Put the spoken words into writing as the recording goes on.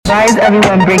Why is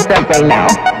everyone breaks up right now?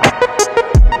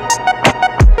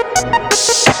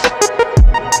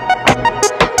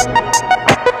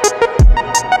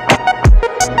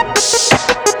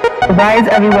 Why is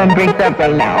everyone breaks up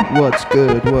right now? What's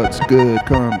good? What's good?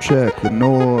 Come check the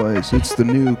noise. It's the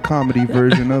new comedy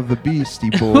version of the Beastie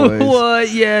Boys.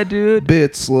 What? Yeah, dude.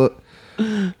 Bits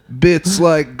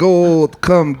like gold.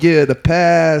 Come get a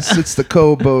pass. It's the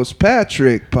Cobos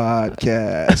Patrick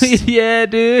podcast. Yeah,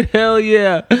 dude. Hell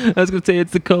yeah. I was going to say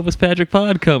it's the Cobus Patrick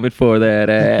pod coming for that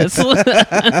ass.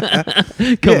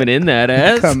 Coming in that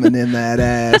ass. Coming in that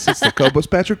ass. It's the Cobos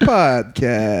Patrick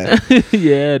podcast.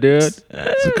 Yeah, dude. It's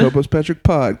the Cobos Patrick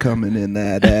pod coming in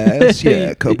that ass.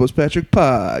 Yeah, Cobos Patrick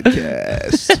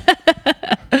podcast.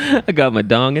 I got my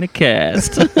dong in a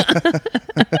cast.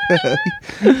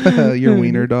 Your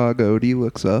wiener dog Odie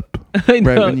looks up I know.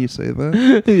 right when you say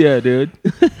that. Yeah, dude.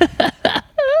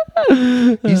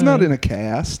 He's not in a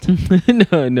cast.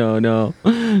 No.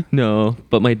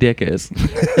 But my dick is.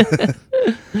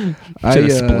 I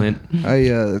Just a splint. I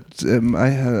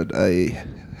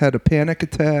had a panic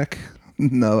attack.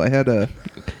 No, I got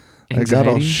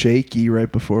all Anxiety? shaky right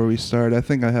before we started. I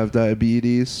think I have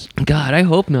diabetes. God, I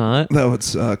hope not. That would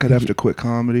suck. I'd have to quit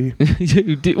comedy.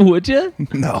 Would you?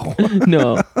 No.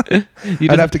 No.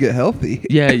 I'd have to get healthy.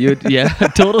 Yeah, yeah,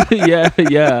 totally.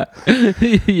 Yeah.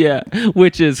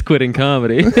 Which is quitting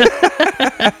comedy.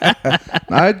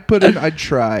 I'd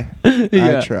try.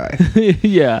 Yeah. I'd try.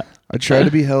 Yeah. I'd try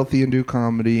to be healthy and do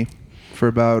comedy for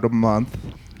about a month.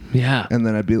 Yeah. And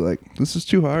then I'd be like, this is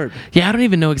too hard. Yeah, I don't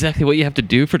even know exactly what you have to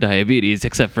do for diabetes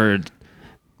except for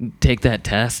take that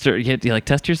test, or you like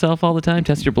test yourself all the time,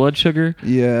 test your blood sugar.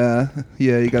 Yeah,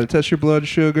 you got to test your blood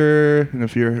sugar, and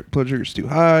if your blood sugar's too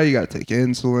high, you got to take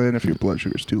insulin. If your blood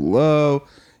sugar's too low,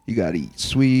 you got to eat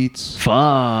sweets.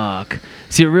 Fuck.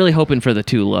 So you're really hoping for the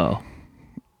too low.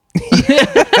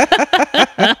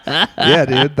 Yeah,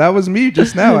 dude, that was me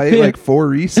just now. I ate like 4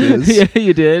 Reese's. Yeah,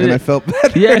 you did. And I felt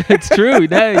better. Yeah, it's true.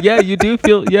 Yeah, you do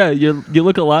feel. Yeah, you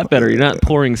look a lot better. You're not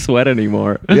pouring sweat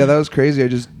anymore. Yeah, that was crazy. I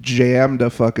just jammed a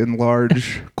fucking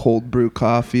large cold brew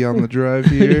coffee on the drive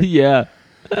here. Yeah.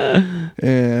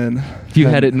 And You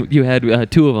had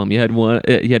two of them. You had one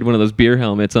of those beer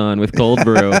helmets on with cold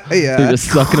brew. Yeah. You're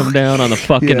just sucking them down on the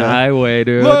fucking Yeah. highway,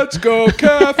 dude. Let's go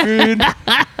caffeine.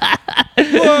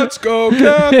 Let's go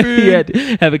caffeine. You had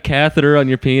to have a catheter on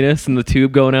your penis and the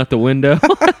tube going out the window.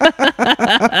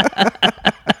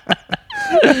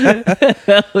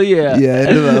 Hell yeah. Yeah,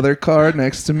 into the other car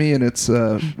next to me, and it's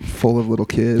full of little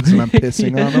kids, and I'm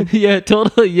pissing on them. Yeah,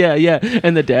 totally. Yeah.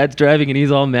 And the dad's driving, and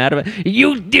he's all mad about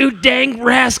you dang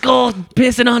rascal,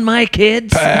 pissing on my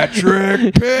kids.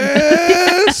 Patrick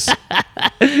piss.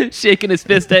 Shaking his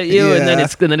fist at you, and Yeah.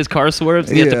 then his car swerves,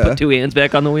 and you have to Yeah. put 2 hands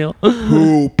back on the wheel.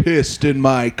 Who pissed in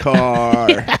my car?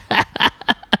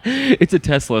 It's a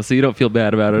Tesla, so you don't feel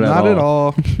bad about it Not at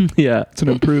all. Yeah. It's an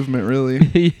improvement,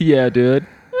 really. Yeah, dude.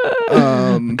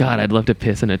 Um, God, I'd love to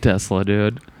piss in a Tesla,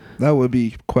 dude. that would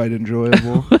be quite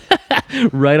enjoyable.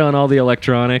 Right on all the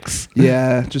electronics.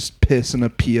 Yeah, just piss in a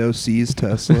POC's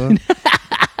Tesla.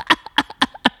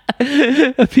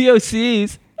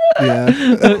 POCs. Yeah,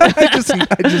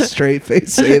 I just straight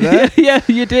face say that. Yeah,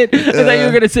 you did. I thought you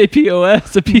were gonna say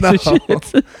POS, a piece No. of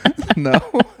shit. No,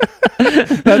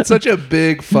 that's such a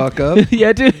big fuck up.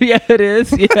 Yeah, dude. Yeah, it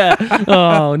is. Yeah.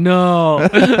 Oh no.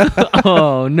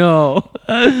 Oh no.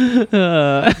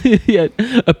 Yeah,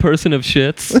 a person of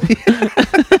shits.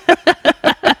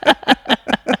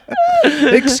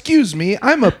 Excuse me,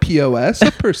 I'm a POS,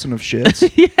 a person of shits.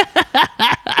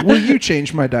 Will you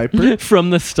change my diaper? From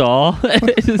the stall.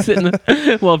 Just sitting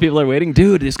there while people are waiting.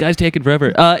 Dude, this guy's taking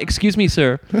forever. Excuse me,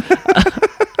 sir.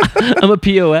 I'm a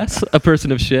POS, a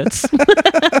person of shits.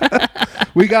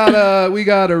 We got a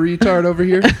retard over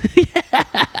here.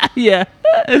 Yeah.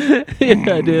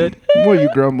 Yeah, dude. What are you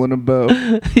grumbling about?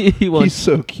 He He's wants.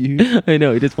 so cute. I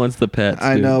know. He just wants the pets.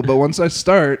 I dude. know, but once I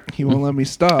start, he won't let me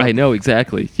stop. I know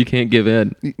exactly. You can't give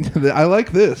in. I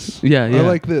like this. Yeah. I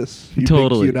like this. You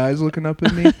Totally. big cute eyes looking up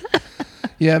at me.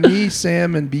 Yeah, me,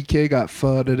 Sam, and BK got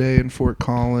pho today in Fort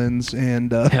Collins,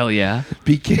 and Hell yeah.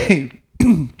 BK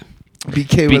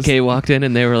BK was BK walked in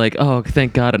and they were like, "Oh,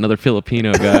 thank God, another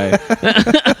Filipino guy."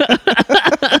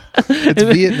 it's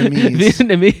Vietnamese.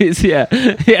 Vietnamese, yeah.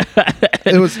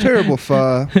 It was terrible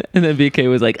pho. And then BK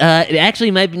was like,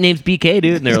 actually, my name's BK,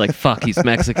 dude. And they were like, fuck, he's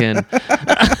Mexican.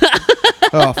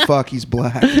 Oh fuck, he's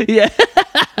black. Yeah.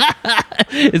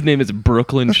 His name is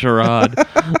Brooklyn Sherrod.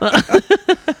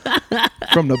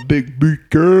 From the big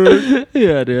BK.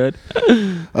 Yeah, dude.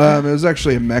 It was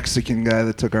actually a Mexican guy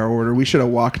that took our order. We should have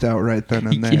walked out right then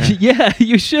and there. Yeah,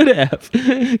 you should have.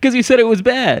 Because you said it was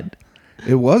bad.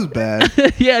 It was bad.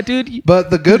 Yeah, dude. But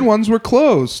the good ones were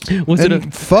closed. Was it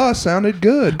and pho sounded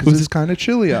good because it's kind of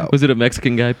chilly out. Was it a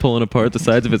Mexican guy pulling apart the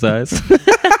sides of his eyes?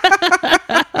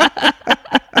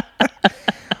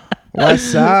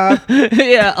 What's up?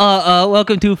 Yeah.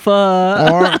 Welcome to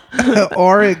pho.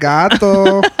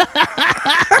 Origato.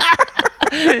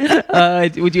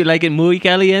 Would you like it muy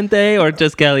caliente or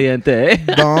just caliente?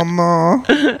 Domo.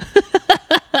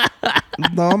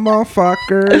 Domo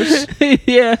fuckers.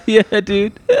 yeah,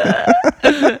 dude.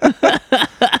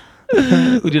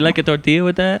 Would you like a tortilla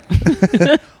with that?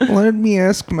 Let me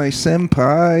ask my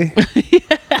senpai.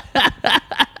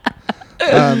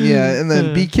 And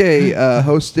then BK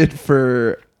hosted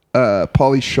for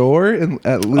Pauly Shore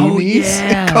at Looney's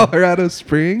in Colorado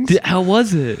Springs. How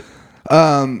was it?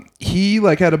 He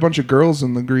like had a bunch of girls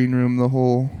in the green room the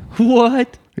whole.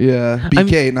 What? Yeah,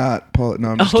 BK, not Paul.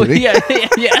 No, I'm just kidding.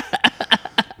 Yeah.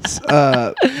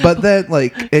 But then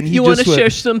like, and he You just want to went, share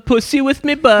some pussy with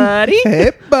me, buddy?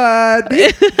 Hey, buddy.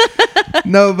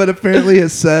 No, but apparently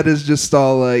his set is just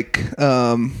all like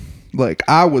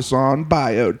I was on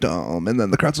Biodome, and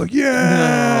then the crowd's like,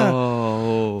 yeah.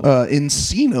 No.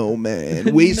 Encino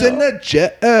Man, weighs in a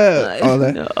jet. All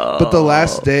that. No. But the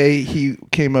last day, he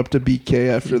came up to BK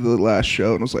after the last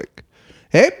show and was like,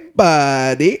 "Hey,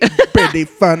 buddy, pretty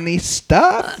funny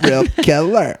stuff, real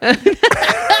killer."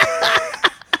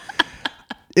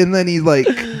 And then he like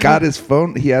got his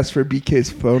phone. He asked for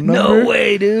BK's phone number. No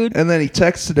way, dude. And then he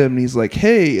texted him and he's like,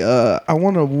 "Hey, I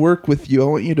want to work with you. I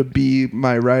want you to be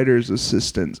my writer's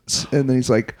assistant." And then he's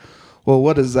like, "Well,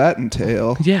 what does that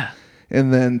entail?" Yeah.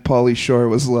 And then Pauly Shore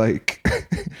was like,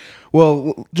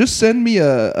 "Well, just send me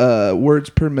a words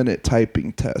per minute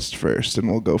typing test first,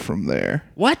 and we'll go from there."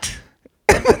 What?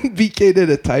 BK did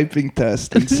a typing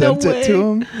test and sent it to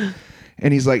him.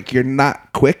 And he's like, "You're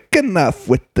not quick enough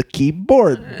with the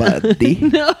keyboard,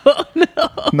 buddy."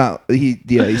 No. He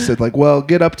said like, "Well,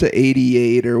 get up to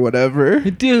 88 or whatever."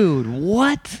 Dude,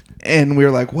 what? And we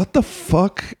were like, "What the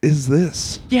fuck is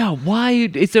this?" Yeah, why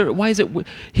is it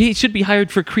he should be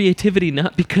hired for creativity,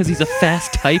 not because he's a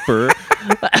fast typer.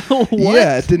 What?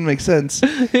 Yeah, it didn't make sense.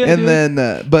 Yeah, and dude. then,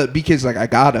 but BK's like, "I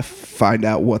gotta find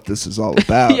out what this is all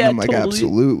about." Yeah, and I'm like, totally.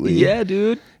 "Absolutely." Yeah,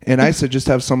 dude. And I said, just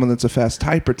have someone that's a fast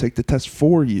typer take the test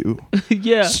for you.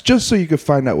 Yeah. Just so you could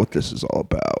find out what this is all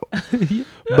about.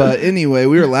 But anyway,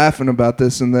 we were laughing about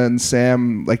this, and then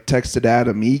Sam like texted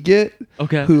Adam Egget,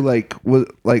 Okay. who like was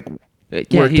like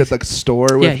worked at the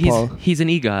store with Paul. He's an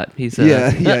EGOT. He's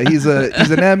He's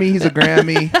an Emmy, he's a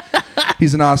Grammy,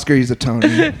 he's an Oscar, he's a Tony.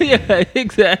 Yeah,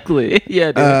 exactly.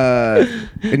 Yeah, dude.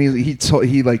 And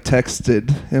he like texted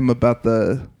him about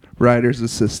the writer's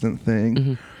assistant thing.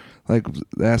 Mm-hmm. Like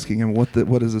asking him what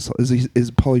is this?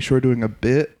 Is Pauly Shore doing a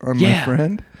bit on my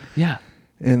friend? Yeah.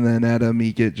 And then Adam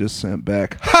Egget just sent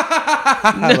back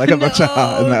like a bunch of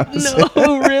and that was it.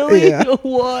 Really? Yeah.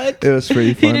 What? It was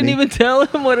pretty funny. He didn't even tell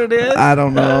him what it is. I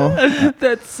don't know.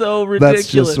 That's so ridiculous.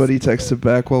 That's just what he texted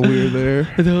back while we were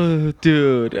there. Oh,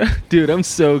 dude, I'm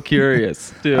so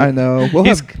curious. Dude. I know.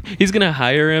 He's gonna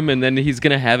hire him, and then he's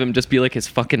gonna have him just be like his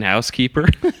fucking housekeeper.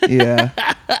 Yeah.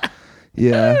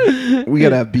 Yeah. We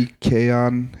gotta have BK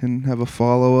on and have a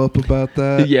follow up about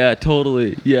that. Yeah,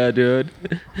 totally. Yeah, dude.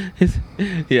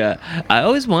 Yeah. I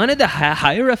always wanted to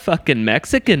hire a fucking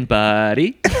Mexican,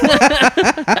 buddy.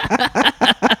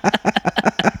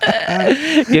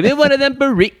 Give me one of them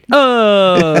burritos.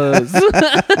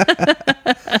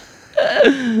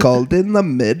 Cold in the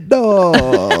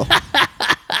middle.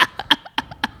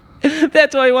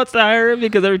 That's why he wants to hire him,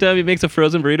 because every time he makes a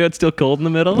frozen burrito, it's still cold in the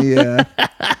middle. Yeah.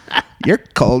 You're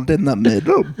cold in the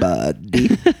middle,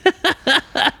 buddy.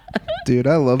 Dude,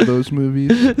 I love those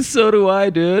movies. So do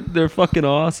I, dude. They're fucking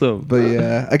awesome. But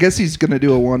yeah, I guess he's going to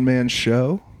do a one-man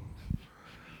show.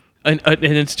 And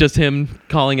it's just him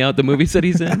calling out the movies that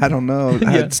he's in? I don't know.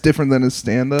 Yeah. It's different than his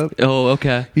stand-up. Oh,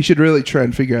 okay. He should really try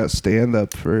and figure out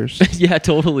stand-up first. Yeah,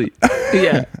 totally.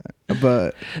 Yeah.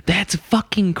 But That's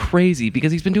fucking crazy,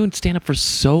 because he's been doing stand-up for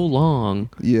so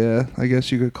long. yeah, I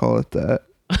guess you could call it that.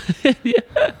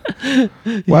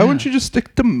 Why wouldn't you just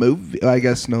stick to movie? I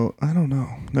guess no. I don't know.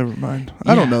 Never mind.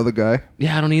 I don't know the guy.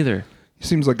 Yeah, I don't either. He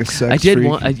seems like a sex I did freak.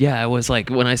 want. I was like,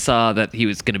 when I saw that he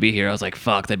was going to be here, I was like,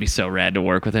 fuck, that'd be so rad to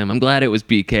work with him. I'm glad it was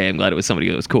BK. I'm glad it was somebody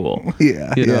that was cool.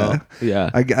 Yeah, You yeah. know? Yeah.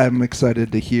 I'm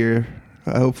excited to hear.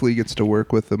 Hopefully, he gets to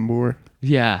work with him more.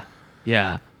 Yeah.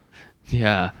 Yeah.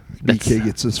 Yeah. BK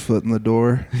gets his foot in the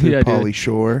door. Through Yeah, dude. Pauly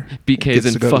Shore. BK's Gets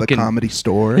in to go to the fucking Comedy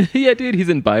Store. Yeah, dude, he's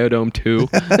in Biodome too.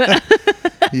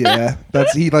 Yeah,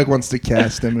 he like wants to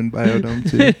cast him in Biodome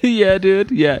too. Yeah,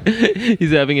 dude. Yeah,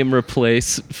 he's having him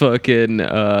replace fucking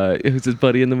who's his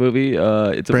buddy in the movie?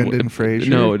 It's Brendan Fraser?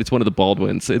 No, it's one of the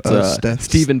Baldwins. It's Stephen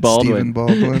Stephen Baldwin.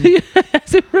 Baldwin Yeah,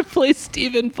 has him replace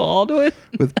Stephen Baldwin.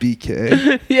 with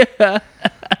BK, Yeah,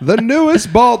 the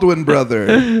newest Baldwin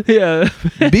brother, yeah,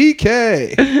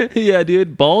 BK. yeah,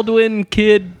 dude. Baldwin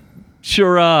Kid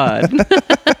Sherrod.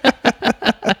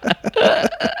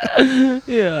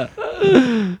 Yeah.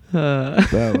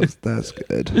 That's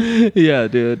good. Yeah,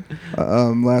 dude.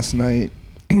 Last night,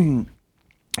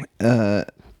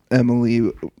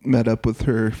 Emily met up with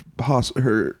her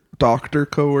doctor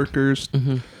coworkers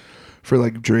for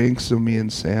like drinks. So me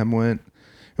and Sam went,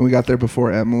 and we got there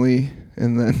before Emily.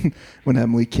 And then when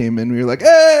Emily came in, we were like,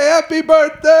 "Hey, happy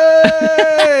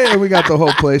birthday!" And we got the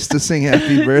whole place to sing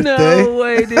 "Happy Birthday." No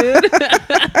way, dude.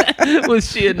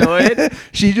 Was she annoyed?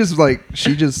 She just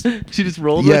She just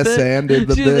rolled yes with it. anded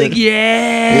the She was bit. like,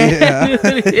 yeah.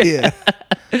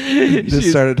 Yeah. Just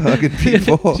started hugging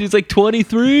people. She's like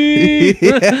 23.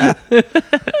 Yeah.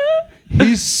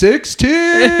 He's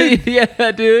 16.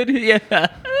 Yeah, dude. Yeah.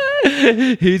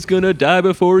 He's gonna die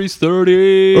before he's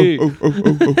 30.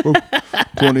 Oh.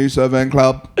 27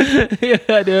 club.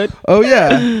 Yeah, dude. Oh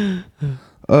yeah.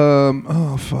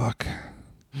 Oh fuck.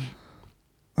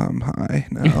 I'm high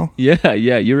now. Yeah.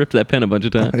 You ripped that pen a bunch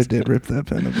of I times. did rip that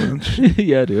pen a bunch.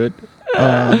 Yeah, dude.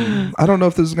 I don't know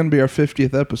if this is gonna be our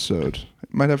 50th episode.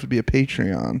 It might have to be a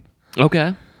Patreon.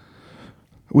 Okay.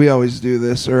 We always do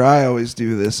this, or I always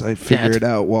do this. I figure it's- it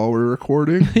out while we're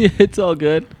recording. It's all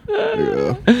good.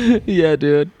 Yeah. Yeah,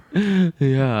 dude.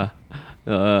 Yeah.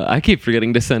 I keep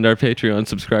forgetting to send our Patreon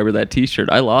subscriber that T-shirt.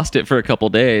 I lost it for a couple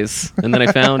days, and then I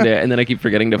found it, and then I keep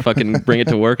forgetting to fucking bring it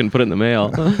to work and put it in the mail.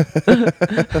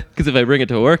 Because if I bring it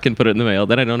to work and put it in the mail,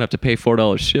 then I don't have to pay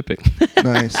 $4 shipping.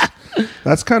 Nice.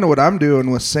 That's kind of what I'm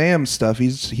doing with Sam's stuff.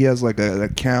 He has like an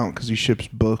account because he ships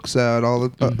books out all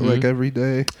the like every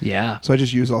day. Yeah. So I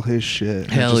just use all his shit.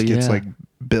 Hell it just gets yeah. like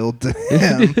billed to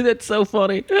him. That's so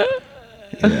funny. Yeah.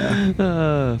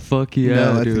 Fuck yeah,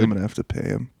 No, I dude. think I'm gonna have to pay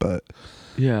him. But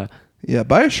Yeah. yeah,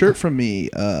 buy a shirt from me.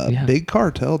 Yeah.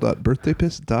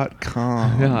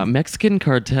 Bigcartel.birthdaypiss.com. Yeah,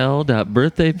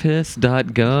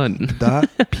 MexicanCartel.birthdaypiss.gun.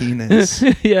 .penis.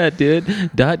 Yeah,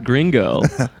 dude. .gringo.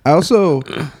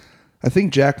 I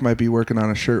think Jack might be working on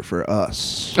a shirt for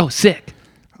us. Oh, sick.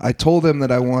 I told him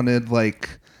that I wanted like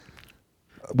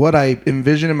what I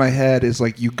envision in my head is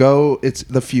like it's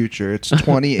the future. It's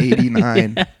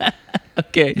 2089.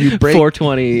 Okay. You break-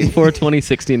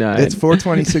 42069. It's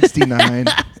 42069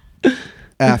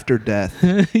 after death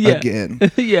Yeah. again.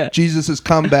 Yeah. Jesus has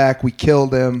come back. We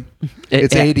killed him.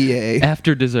 It's ADA.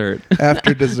 After dessert.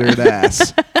 After dessert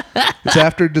ass. It's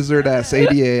after dessert ass.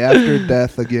 ADA. After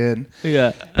death again.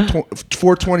 Yeah.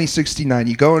 42069.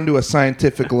 You go into a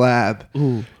scientific lab.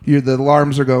 Ooh. The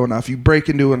alarms are going off. You break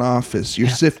into an office. You're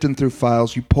sifting through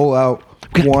files. You pull out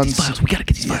We one. gotta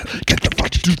get these files.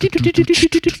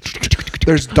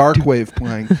 There's dark wave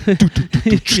playing.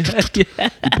 Yeah. You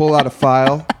pull out a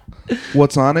file.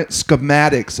 What's on it?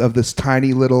 Schematics of this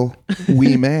tiny little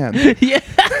wee man. Yeah.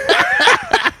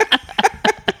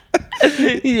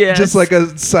 Yeah. Just like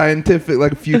a scientific,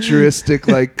 like futuristic,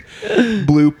 like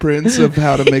blueprints of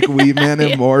how to make wee man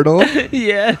immortal.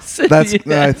 Yes. That's yes.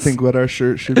 I think what our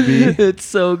shirt should be. It's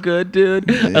so good, dude.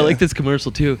 Yeah. I like this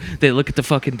commercial too. They look at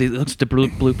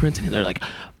the blueprints and they're like,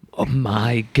 "Oh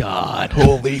my god,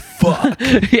 Holy fuck.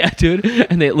 yeah, dude!"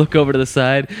 And they look over to the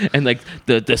side, and like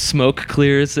the smoke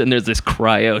clears, and there's this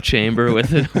cryo chamber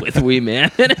with Wee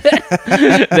Man.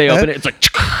 They open it. It's like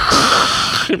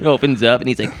it opens up, and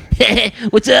he's like,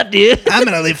 "What's up, dude? I'm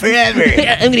gonna live forever.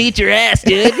 I'm gonna eat your ass,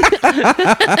 dude."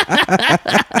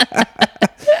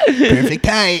 Perfect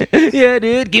height. Yeah,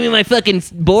 dude. Give me my fucking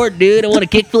board, dude. I want a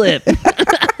kickflip.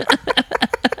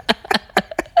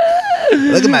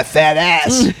 Look at my fat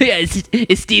ass. Yeah,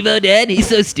 is Steve-O dead? He's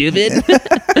so stupid.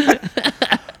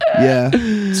 Yeah.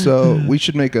 So we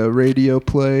should make a radio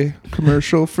play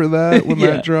commercial for that when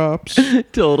Yeah. that drops.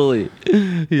 Totally.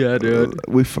 Yeah, dude.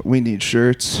 We need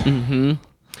shirts. Mm-hmm.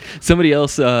 Somebody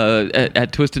else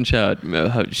at Twist and Shout,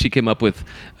 she came up with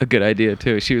a good idea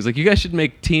too. She was like, "You guys should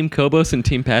make Team Kobos and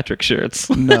Team Patrick shirts."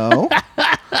 No.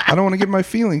 I don't want to get my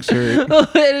feelings hurt.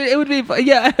 It would be fun.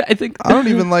 Yeah, I think. I don't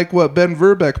even like what Ben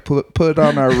Verbeck put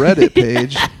on our Reddit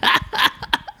page.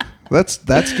 That's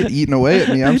getting eaten away at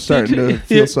me. I'm starting to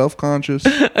feel self-conscious.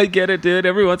 I get it, dude.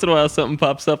 Every once in a while, something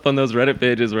pops up on those Reddit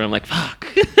pages where I'm like, "Fuck."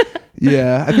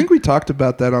 Yeah, I think we talked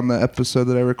about that on the episode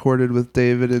that I recorded with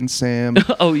David and Sam.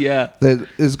 Oh yeah. That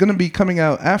is going to be coming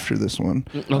out after this one.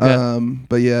 Okay.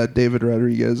 But yeah, David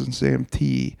Rodriguez and Sam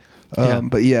T Yeah.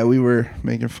 But yeah, we were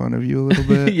making fun of you a little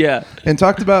bit. Yeah. And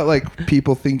talked about like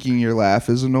people thinking your laugh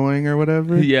is annoying or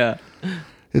whatever. Yeah.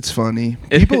 It's funny.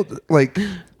 People like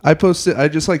I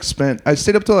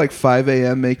stayed up till like 5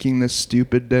 a.m. making this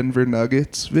stupid Denver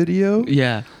Nuggets video.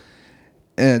 Yeah.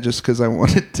 And just because I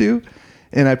wanted to.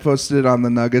 And I posted it on the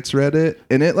Nuggets Reddit.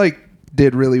 And it like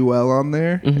did really well on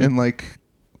there. Mm-hmm. And like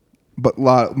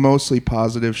mostly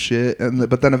positive shit,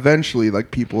 but then eventually like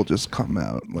people just come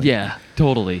out like, Yeah,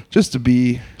 totally. just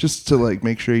to like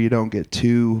make sure you don't get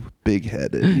too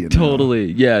big-headed, you know?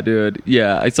 Totally. Yeah, dude.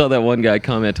 Yeah. I saw that one guy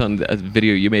comment on a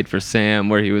video you made for Sam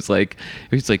where he was like,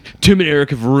 Tim and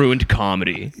Eric have ruined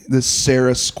comedy. This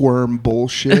Sarah Squirm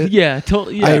bullshit. Yeah,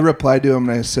 totally. Yeah. I replied to him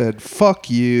and I said, fuck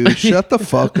you, shut the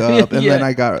fuck up. And Yeah. then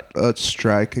I got a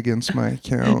strike against my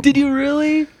account. Did you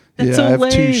really? That's yeah, so I have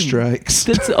lame. 2 strikes.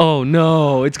 Oh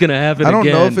no, it's gonna happen I don't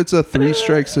again. know if it's a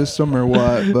 3-strike system or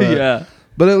what, but Yeah.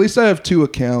 but at least I have 2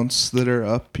 accounts that are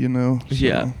up, you know? So,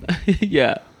 Yeah.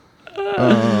 Yeah.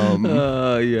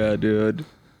 Yeah, dude.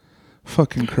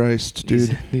 Fucking Christ,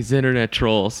 dude. These internet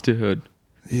trolls, dude.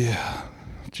 Yeah.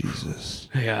 Jesus.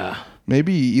 Yeah.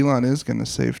 Maybe Elon is going to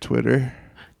save Twitter.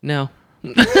 No.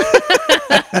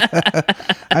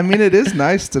 I mean, it is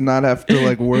nice to not have to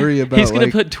like worry about He's gonna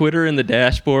like, put Twitter in the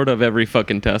dashboard of every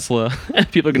fucking Tesla.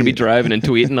 People are gonna be driving and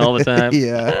tweeting all the time.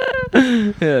 yeah.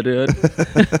 Yeah,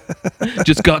 dude.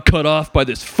 Just got cut off by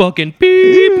this fucking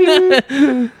beep.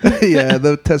 Yeah,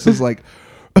 the Tesla's like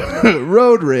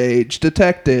road rage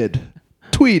detected.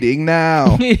 Tweeting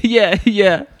now. Yeah,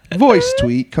 yeah. Voice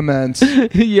tweet commence.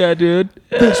 Yeah, dude.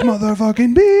 This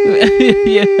motherfucking beep.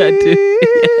 Yeah, dude.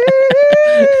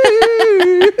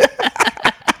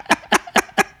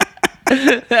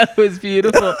 That was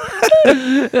beautiful.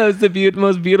 That was the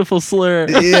most beautiful slur.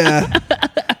 Yeah.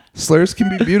 Slurs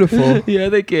can be beautiful. Yeah,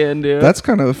 they can, dude. That's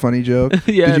kind of a funny joke.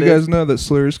 Yeah, Did you it guys is. know that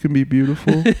slurs can be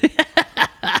beautiful?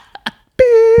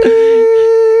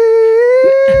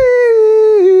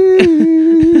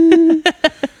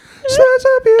 Slurs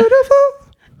are beautiful,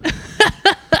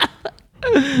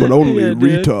 but only Yeah,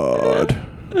 dude. retard.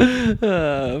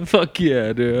 Fuck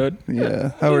yeah, dude.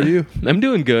 Yeah. How are you? I'm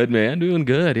doing good, man. Doing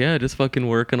good. Yeah, just fucking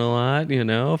working a lot, you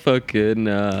know. Fucking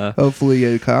Hopefully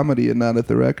a comedy and not at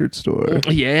the record store.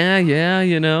 yeah,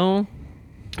 you know.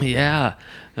 Yeah.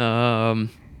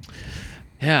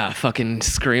 Yeah, fucking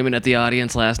screaming at the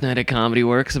audience last night at Comedy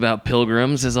Works about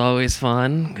pilgrims is always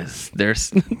fun because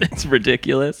it's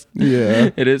ridiculous.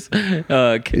 Yeah. It is.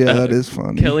 Yeah, that is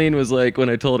funny. Kelleen was like, when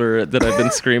I told her that I've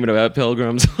been screaming about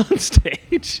pilgrims on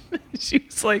stage, she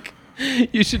was like,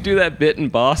 you should do that bit in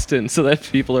Boston so that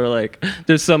people are like,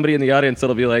 there's somebody in the audience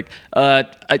that'll be like,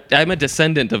 I'm a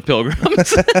descendant of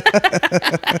pilgrims.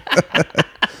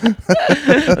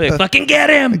 Like, fucking get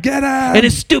him! Get him! And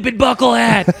his stupid buckle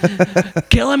hat!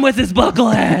 Kill him with his buckle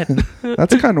hat!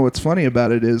 That's kind of what's funny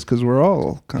about it is because we're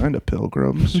all kind of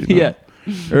pilgrims. You know? Yeah.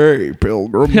 Hey,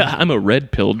 pilgrim. Yeah, I'm a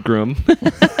red pilgrim.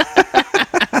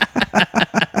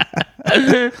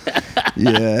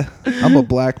 Yeah. I'm a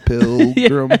black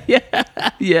pilgrim.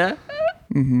 Yeah.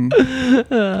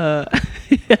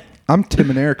 I'm Tim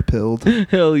and Eric pilled.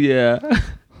 Hell yeah.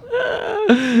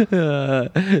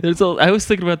 I was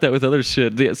thinking about that with other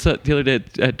shit. The other day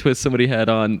at Twist, somebody had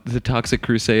on the Toxic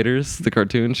Crusaders, the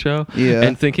cartoon show. Yeah.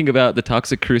 And thinking about the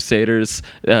Toxic Crusaders,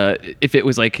 if it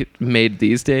was like made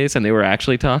these days and they were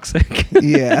actually toxic.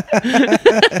 Yeah.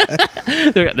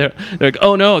 they're like,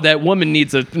 oh no, that woman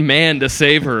needs a man to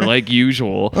save her, like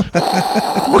usual.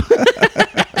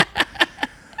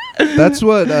 That's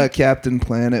what Captain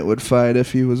Planet would fight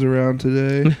if he was around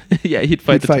today. Yeah, he'd He'd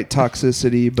fight. fight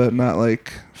toxicity, but not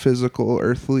like physical,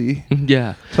 earthly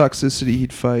Yeah. toxicity.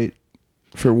 He'd fight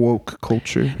for woke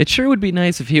culture. It sure would be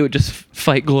nice if he would just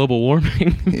fight global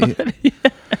warming. But,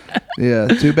 Yeah.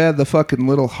 Too bad the fucking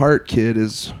little Heart kid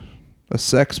is a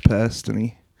sex pest and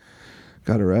he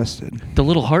got arrested. the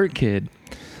little heart kid.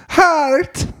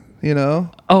 Heart! You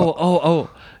know? Oh.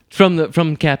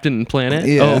 From Captain Planet?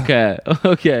 Yeah. Oh,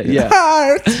 okay, yeah.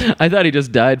 Heart! I thought he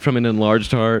just died from an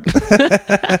enlarged heart.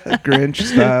 Grinch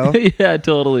style. Yeah,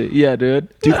 totally. Yeah, dude.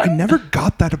 Dude, I never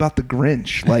got that about the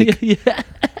Grinch. Like, Yeah.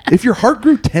 if your heart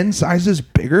grew 10 sizes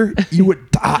bigger, you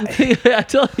would die.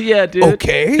 Yeah, dude.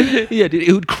 Okay? Yeah, dude.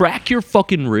 It would crack your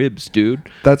fucking ribs, dude.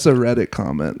 That's a Reddit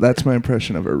comment. That's my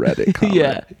impression of a Reddit comment.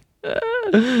 Yeah.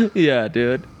 Yeah,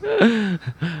 dude. God,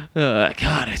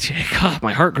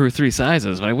 my heart grew 3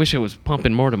 sizes, but I wish it was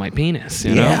pumping more to my penis,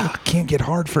 you Yeah, know? can't get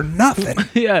hard for nothing.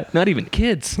 Yeah, not even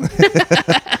kids.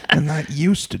 And that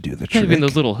used to do the Not trick. even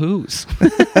those little who's.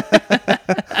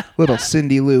 Little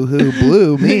Cindy Lou Who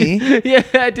blew me.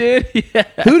 Yeah, dude. Yeah.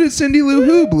 Who did Cindy Lou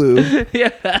Who blew?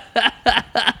 Yeah.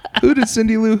 Who did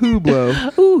Cindy Lou Who blow?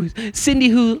 Ooh, Cindy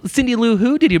Lou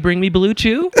Who? Did you bring me Blue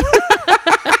Chew?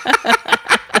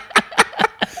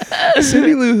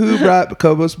 Cindy Lou Who brought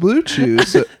Cobos Blue Chew.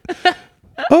 So,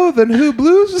 oh, then who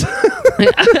blues?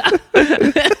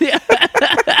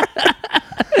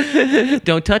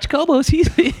 Don't touch Cobos.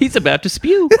 He's about to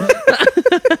spew.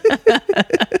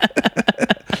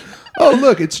 Oh,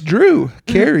 look, it's Drew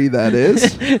Carey. That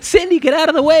is. Cindy, get out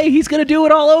of the way. He's gonna do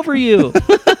it all over you.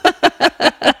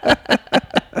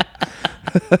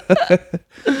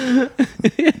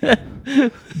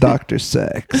 Dr.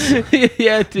 Sex.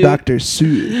 Yeah, dude. Dr.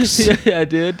 Seuss. Yeah,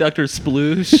 dude. Dr.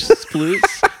 Sploosh.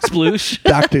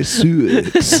 Dr.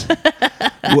 Seuss.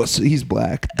 Well, so he's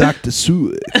black. Dr.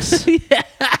 Seuss.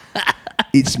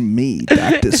 It's me,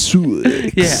 Dr.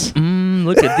 Seuss. Yeah.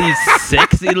 Look at these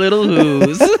sexy little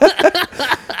whoos.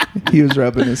 He was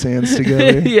rubbing his hands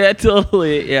together. Yeah,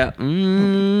 totally. Yeah.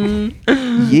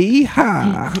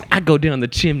 Yeehaw. I go down the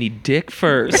chimney dick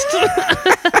first.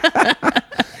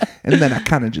 And then I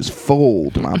kind of just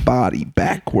fold my body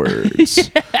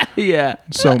backwards. Yeah.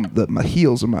 So my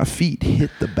heels of my feet hit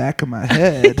the back of my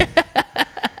head.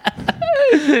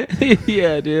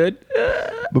 Yeah, dude.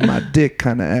 But my dick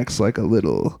kind of acts like a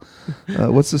little,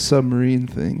 what's the submarine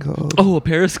thing called? Oh, a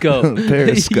periscope.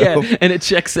 Periscope. Yeah, and it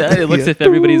checks out. It looks Yeah. if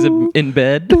everybody's in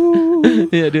bed.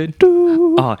 Yeah, dude.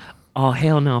 Oh,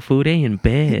 hell no, food. They in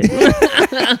bed.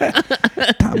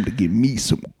 Time to give me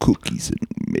some cookies and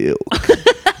milk.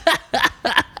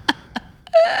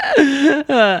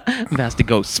 I'm about to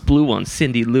go sploo on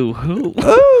Cindy Lou Who.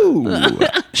 Oh,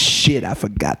 shit, I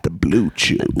forgot the Blue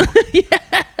Chew.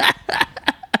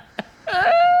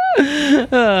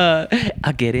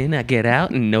 I get in, I get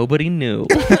out, and nobody knew.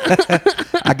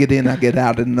 I get in, I get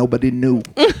out, and nobody knew.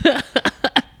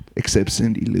 Except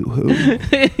Cindy Lou Who.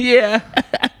 Yeah.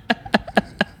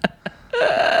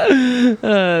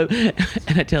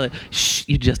 And I tell her, shh,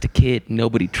 you're just a kid.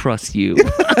 Nobody trusts you.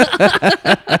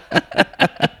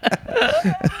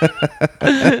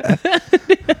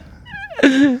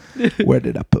 Where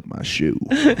did I put my shoe?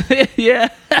 Yeah.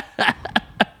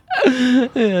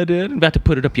 Yeah, dude. I'm about to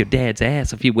put it up your dad's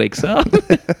ass if he wakes up.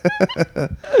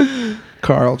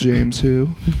 Carl James Who?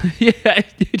 Yeah,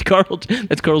 that's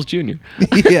Carl's Jr.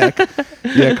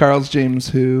 Yeah, Carl's James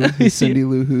Who. He's Cindy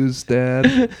Lou Who's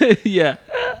dad. Yeah.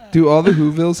 Do all the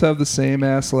Whovilles have the same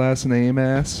ass last name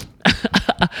ass?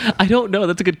 I don't know.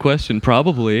 That's a good question.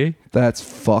 Probably. That's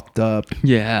fucked up.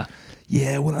 Yeah.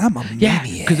 Yeah, well, I'm a Yeah,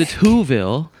 maniac. because it's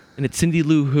Whoville and it's Cindy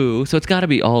Lou Who, so it's got to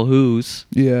be all Who's.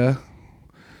 Yeah.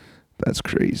 That's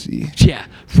crazy. Yeah.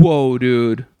 Whoa,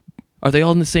 dude. Are they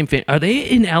all in the same family? Are they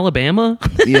in Alabama?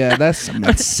 Yeah, that's some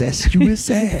incestuous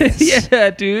ass. Yeah,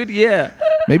 dude. Yeah.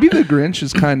 Maybe the Grinch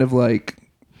is kind of like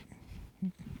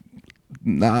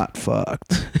not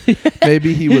fucked.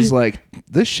 Maybe he was like,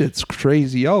 this shit's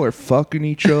crazy. Y'all are fucking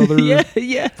each other. Yeah.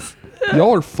 Yes.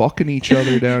 Y'all are fucking each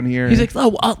other down here. He's like,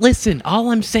 oh, listen. All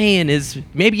I'm saying is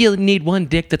maybe you need one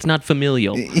dick that's not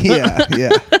familial. Yeah.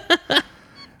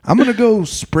 I'm going to go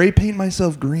spray paint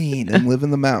myself green and live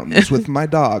in the mountains with my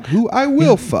dog, who I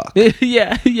will fuck.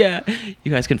 Yeah.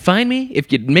 You guys can find me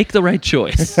if you make the right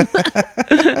choice.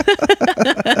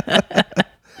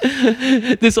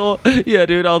 This all, yeah,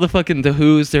 dude. All the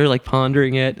Who's, they're like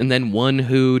pondering it, and then one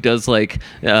Who does like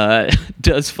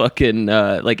fucking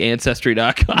like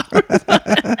Ancestry.com.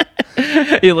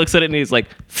 He looks at it and he's like,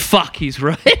 "Fuck, he's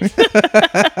right."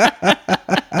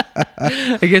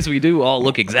 I guess we do all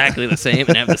look exactly the same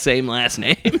and have the same last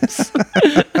names.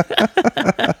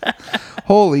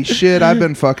 Holy shit, I've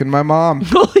been fucking my mom.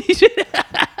 Holy shit.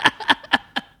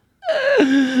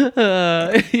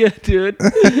 Yeah, dude.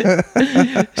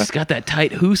 She's got that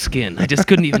tight Who skin. I just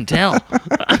couldn't even tell.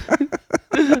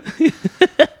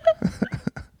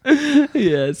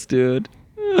 Yes, dude.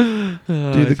 Dude,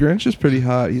 the Grinch is pretty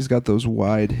hot. He's got those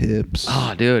wide hips.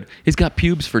 Oh, dude. He's got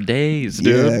pubes for days,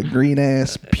 dude. Yeah, green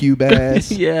ass, pube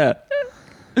ass. Yeah.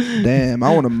 Damn,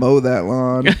 I want to mow that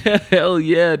lawn. Hell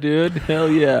yeah, dude. Hell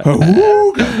yeah.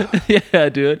 Yeah,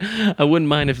 dude. I wouldn't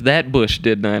mind if that Bush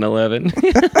did 9/11.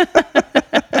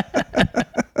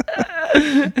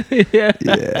 Yeah.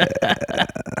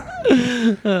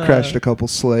 Crashed a couple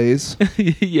sleighs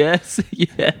Yes.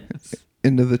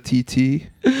 into the TTs.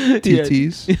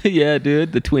 Yeah,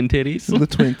 dude. The twin titties. The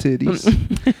twin titties.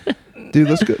 Dude,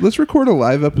 let's record a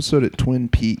live episode at Twin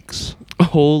Peaks.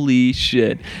 Holy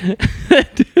shit.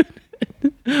 Dude,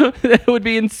 that would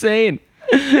be insane.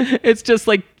 It's just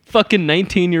like fucking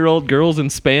 19-year-old girls in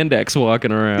spandex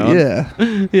walking around.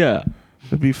 Yeah. Yeah.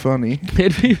 It'd be funny.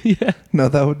 Yeah. No,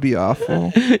 that would be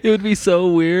awful. It would be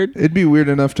so weird. It'd be weird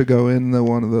enough to go in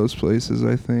one of those places,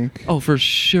 I think. Oh, for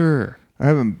sure. I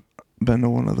haven't been to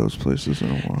one of those places in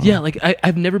a while. Yeah, like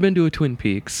I've never been to a Twin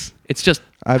Peaks. It's just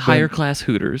I've higher been- class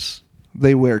Hooters.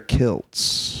 They wear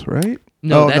kilts, right?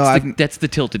 No, I've- that's the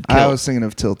tilted kilt. I was thinking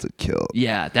of tilted kilt.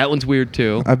 Yeah, that one's weird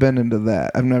too. I've been into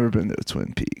that. I've never been to a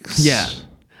Twin Peaks.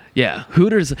 Yeah,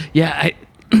 Hooters. Yeah, I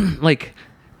like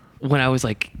when I was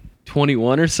like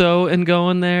 21 or so and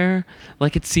going there,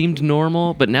 like it seemed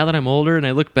normal. But now that I'm older and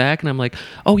I look back and I'm like,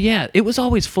 oh yeah, it was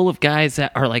always full of guys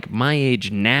that are like my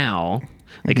age now,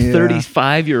 like Yeah.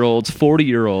 35-year-olds,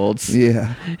 40-year-olds,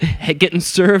 Yeah. getting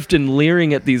served and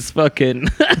leering at these fucking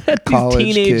these College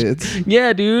teenage kids.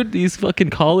 Yeah, dude, these fucking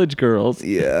college girls.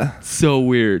 Yeah. So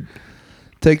weird.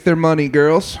 Take their money,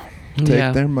 girls. Take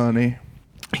Yeah. their money.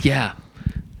 Yeah.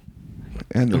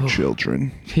 And their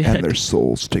children. Yeah. And their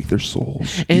souls. Take their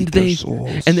souls. And Eat their they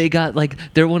souls. and they got like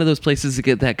they're one of those places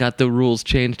that got the rules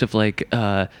changed of like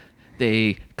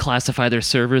they classify their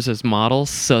servers as models,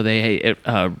 so they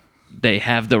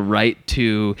have the right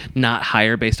to not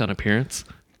hire based on appearance.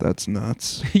 That's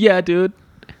nuts. Yeah, dude.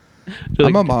 They're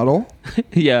I'm a like- model.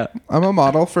 yeah, I'm a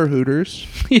model for Hooters.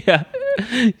 yeah,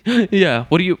 yeah.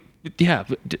 What do you? Yeah,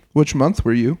 Which month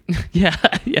were you? yeah,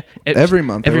 yeah. Every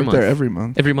month. Every I went month. there every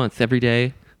month. Every month, every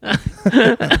day.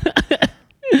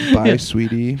 Bye,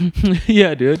 sweetie.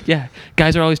 Yeah, dude. Yeah,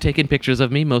 guys are always taking pictures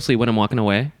of me, mostly when I'm walking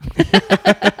away.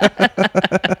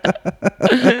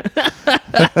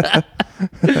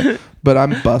 But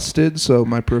I'm busted, so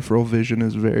my peripheral vision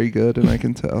is very good, and I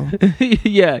can tell.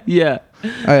 Yeah, yeah.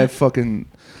 I have fucking...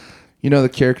 You know the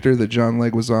character that John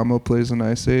Leguizamo plays in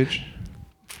Ice Age?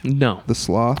 No. The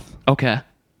sloth? Okay.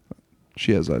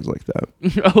 She has eyes like that.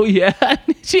 Oh yeah,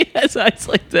 she has eyes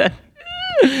like that.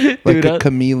 Like Dude, a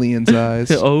chameleon's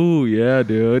eyes. oh yeah,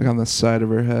 dude. Like on the side of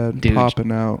her head, Dude.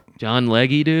 popping out. John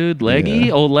Leggy, dude. Leggy,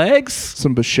 Yeah. old legs.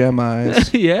 Some Bashem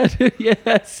eyes. Yeah, dude.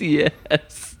 Yes,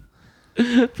 yes.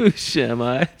 Bushem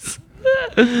eyes.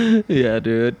 Yeah,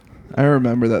 dude. I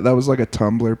remember that. That was like a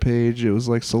Tumblr page. It was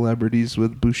like celebrities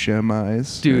with Bushem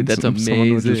eyes. Dude, And that's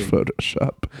Someone would just amazing.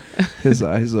 Photoshop his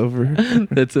eyes over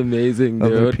That's amazing,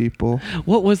 other dude. people.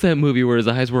 What was that movie where his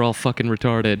eyes were all fucking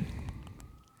retarded?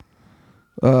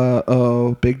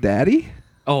 Oh, Big Daddy?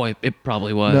 Oh, it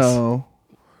probably was.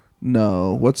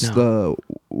 No. What's No.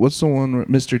 the one?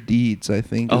 Mr. Deeds, I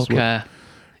think. Is Okay.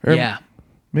 or Yeah.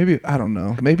 Maybe I don't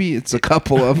know. Maybe it's a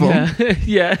couple of them.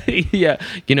 Yeah. Yeah.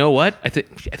 You know what? I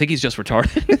think he's just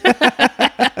retarded.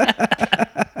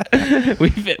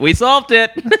 we solved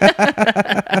it.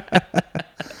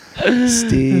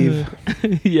 Steve,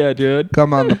 Yeah, dude.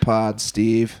 come on the pod,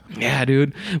 Steve. Yeah,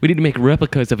 dude. We need to make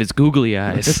replicas of his googly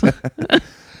eyes.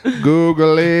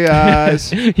 Googly eyes.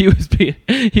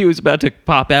 he was about to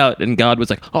pop out, and God was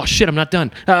like, "Oh shit, I'm not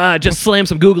done. Just slam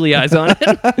some googly eyes on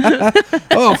it."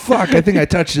 Oh fuck! I think I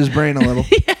touched his brain a little.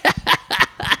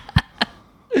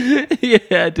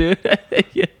 Yeah, dude.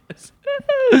 Yes.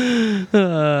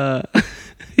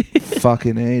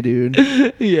 Fucking A, dude.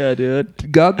 Yeah,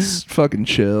 dude. God's fucking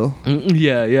chill.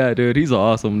 Yeah, dude. He's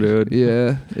awesome, dude.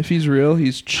 Yeah, if he's real,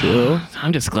 he's chill.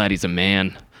 I'm just glad he's a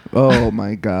man. Oh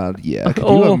my God, yeah. Could you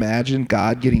Oh. imagine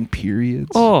God getting periods?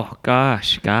 Oh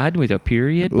gosh, God with a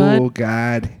period, bud. Oh,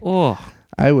 God, Oh,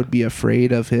 I would be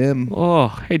afraid of him.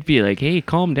 oh, I'd be like, hey,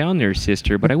 calm down there,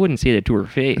 sister, but I wouldn't say that to her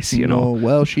face, you know. Oh,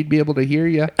 well, she'd be able to hear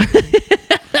you.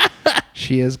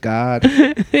 She is God.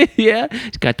 Yeah,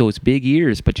 she's got those big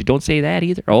ears, but you don't say that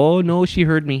either. Oh no, she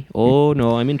heard me. Oh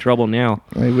no, I'm in trouble now.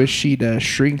 I wish she'd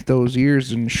shrink those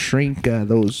ears and shrink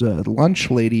those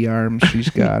lunch lady arms she's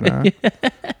got. Huh?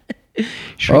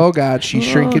 Oh God, she's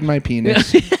shrinking my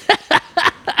penis.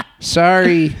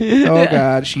 Sorry. Oh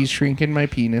God, she's shrinking my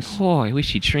penis. Oh, I wish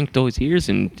she'd shrink those ears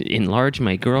and enlarge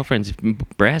my girlfriend's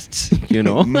breasts. You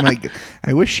know.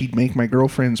 I wish she'd make my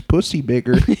girlfriend's pussy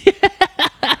bigger.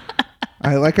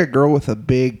 I like a girl with a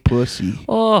big pussy.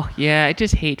 Oh yeah, I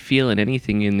just hate feeling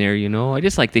anything in there. You know, I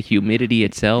just like the humidity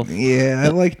itself. Yeah, I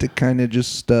like to kind of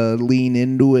just lean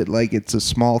into it like it's a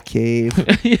small cave.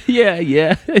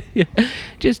 Yeah.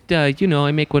 Just you know,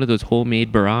 I make one of those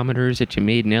homemade barometers that you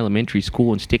made in elementary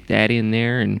school and stick that in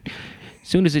there, and as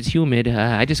soon as it's humid,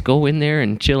 I just go in there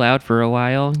and chill out for a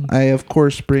while. I, of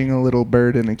course, bring a little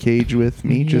bird in a cage with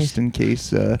me just in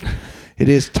case it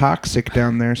is toxic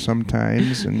down there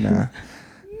sometimes, and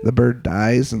the bird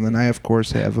dies, and then I, of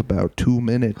course, have about 2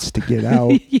 minutes to get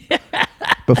out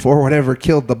before whatever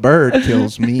killed the bird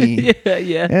kills me.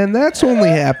 Yeah. And that's only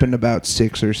happened about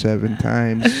 6 or 7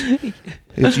 times.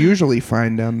 It's usually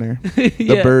fine down there. The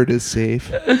Yeah. bird is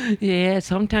safe. Yeah,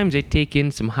 sometimes I take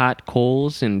in some hot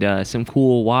coals and some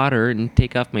cool water and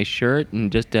take off my shirt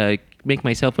and just make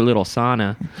myself a little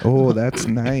sauna. Oh, that's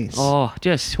nice. Oh,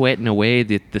 just sweating away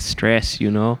the stress,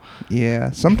 you know.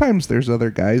 Yeah. Sometimes there's other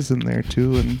guys in there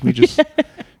too, and we just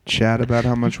chat about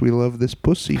how much we love this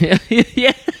pussy.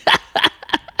 Yeah.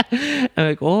 I'm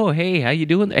like, oh, hey, how you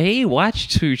doing? Hey,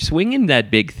 watch, you're swinging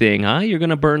that big thing, huh? You're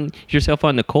gonna burn yourself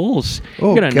on the coals.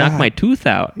 Oh, You're gonna knock God. my tooth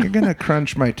out. You're gonna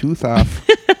crunch my tooth off.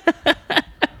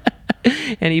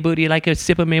 Anybody like a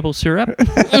sip of maple syrup?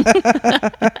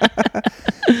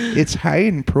 It's high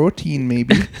in protein,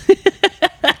 maybe.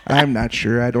 I'm not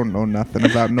sure. I don't know nothing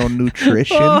about no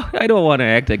nutrition. Oh, I don't want to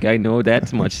act like I know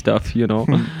that much stuff, you know.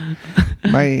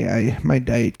 My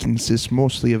diet consists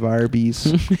mostly of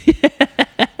Arby's.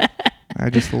 I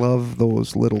just love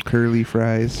those little curly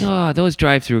fries. Oh, those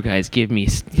drive-through guys give me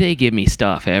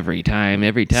stuff every time.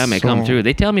 Every time I come So- through,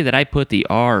 they tell me that I put the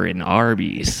R in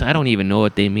Arby's. I don't even know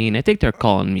what they mean. I think they're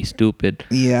calling me stupid.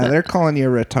 Yeah, they're calling you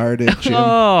retarded, Jim.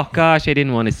 Oh gosh, I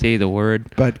didn't want to say the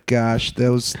word. But gosh,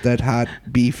 that hot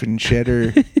beef and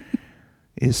cheddar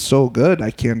is so good.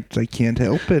 I can't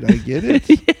help it. I get it.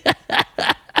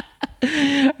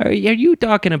 Are you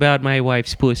talking about my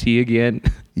wife's pussy again?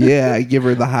 Yeah, I give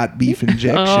her the hot beef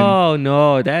injection. Oh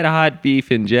no, that hot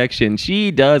beef injection.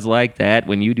 She does like that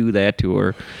when you do that to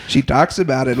her. She talks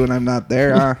about it when I'm not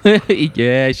there, huh?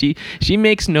 Yeah, she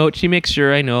makes note. She makes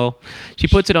sure I know. She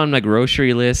puts it on my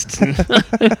grocery list.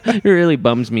 It really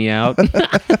bums me out.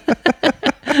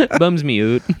 Bums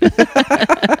me out.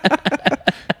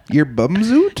 Your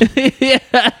bumzoot?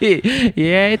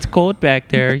 Yeah, it's cold back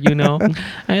there, you know.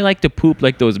 I like to poop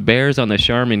like those bears on the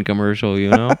Charmin commercial, you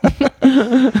know.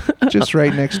 Just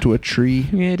right next to a tree.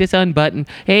 Yeah, just unbutton.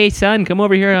 Hey, son, come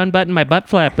over here, unbutton my butt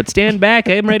flap, but stand back.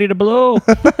 I'm ready to blow.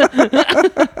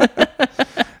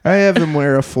 I have him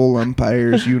wear a full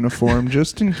umpire's uniform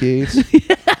just in case.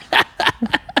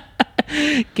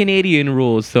 Canadian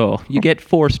rules, though. You get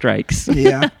 4 strikes.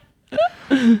 Yeah.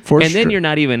 And then you're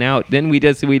not even out. Then we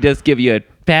just give you a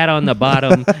pat on the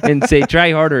bottom and say,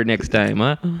 try harder next time,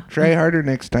 huh? Try harder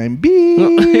next time.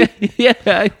 Beep.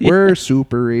 Yeah. We're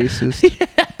super racist.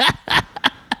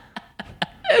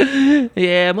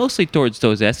 Yeah, mostly towards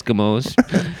those Eskimos.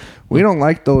 We don't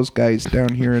like those guys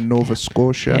down here in Nova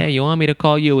Scotia. Yeah, you want me to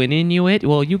call you an Inuit?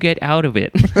 Well, you get out of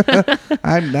it.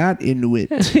 I'm not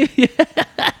Inuit.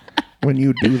 When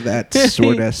you do that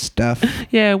sort of stuff.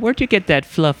 Yeah, where'd you get that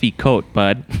fluffy coat,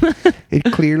 bud?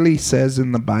 It clearly says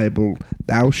in the Bible,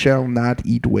 thou shalt not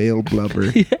eat whale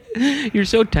blubber. You're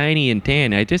so tiny and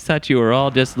tan. I just thought you were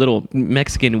all just little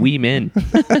Mexican wee men.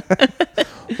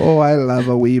 Oh, I love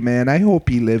a wee man. I hope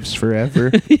he lives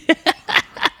forever.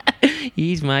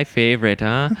 He's my favorite,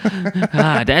 huh?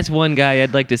 That's one guy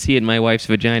I'd like to see in my wife's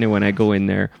vagina when I go in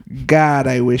there. God,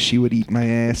 I wish he would eat my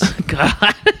ass.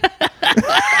 God.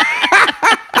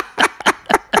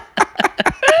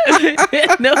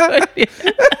 No.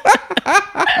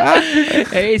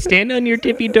 Hey, stand on your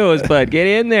tippy toes, bud. Get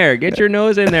in there. Get your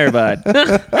nose in there, bud.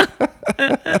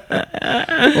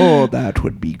 Oh, that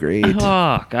would be great.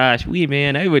 Oh, gosh. Wee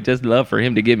man, I would just love for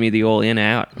him to give me the old in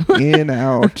out. In,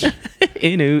 out.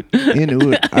 In out.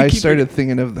 In, out. I started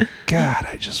thinking of God,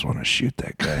 I just want to shoot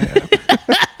that guy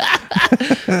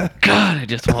up. God, I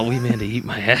just want wee man to eat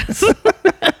my ass.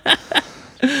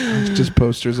 Just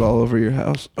posters all over your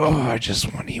house. Oh, I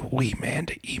just want a wee man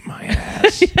to eat my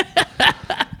ass.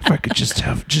 If I could just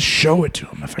show it to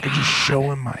him. If I could just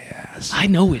show him my ass. I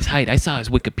know his height. I saw his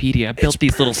Wikipedia. I built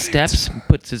these little steps and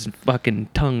puts his fucking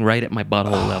tongue right at my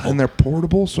butthole level. And they're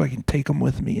portable, so I can take them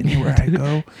with me anywhere I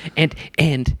go. And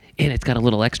it's got a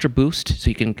little extra boost, so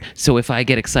you can. So if I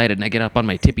get excited and I get up on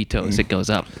my tippy toes, it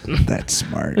goes up. That's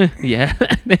smart. Yeah,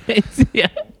 yeah.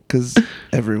 Because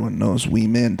everyone knows wee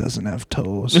man doesn't have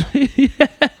toes.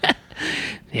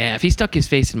 Yeah, if he stuck his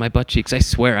face in my butt cheeks, I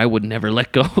swear I would never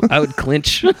let go. I would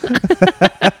clinch.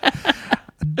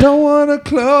 Don't want to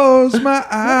close my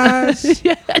eyes.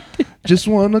 Just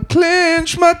want to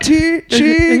clench my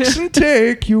cheeks and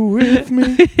take you with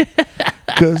me.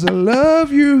 Because I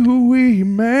love you, wee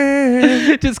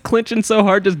man. Just clenching so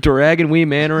hard, just dragging wee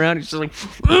man around. He's just like.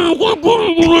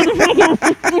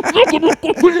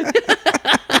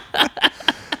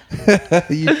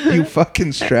 you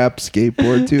fucking strap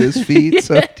skateboard to his feet,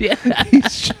 so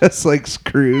he's just like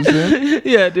cruising.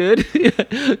 Yeah, dude.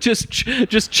 Yeah.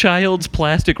 Just child's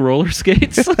plastic roller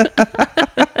skates. He's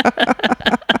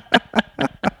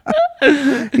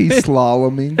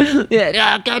slaloming.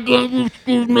 Yeah.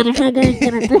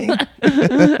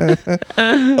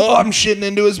 Oh, I'm shitting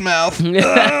into his mouth.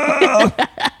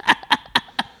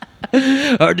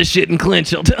 Hard to shit and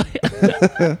clench, I'll tell you.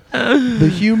 The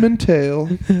human tail.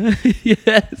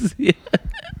 Yes. Yeah.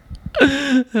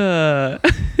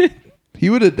 He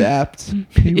would adapt.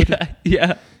 He would.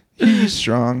 Yeah. He's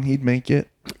strong. He'd make it.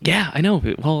 Yeah, I know.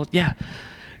 Well, yeah.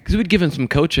 Because we'd give him some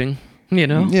coaching, you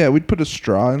know? Yeah, we'd put a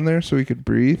straw in there so he could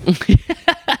breathe.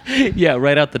 Yeah,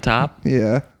 right out the top.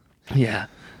 Yeah. Yeah.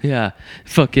 Yeah.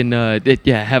 Fucking,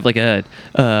 have like a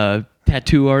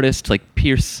tattoo artist, like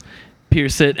pierce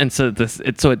it. And so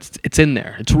it's in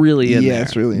there. It's really in there. Yeah,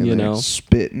 it's really in you there. know?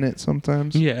 Spit in it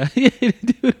sometimes. Yeah.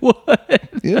 Dude, what?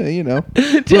 Yeah, you know.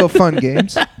 Little fun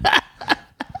games.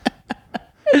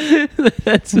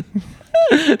 That's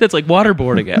like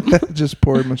waterboarding him. Just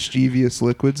pour mischievous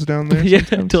liquids down there. Yeah,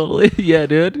 sometimes, totally. Yeah,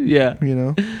 dude. Yeah. You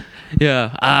know.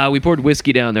 Yeah. We poured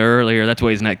whiskey down there earlier. That's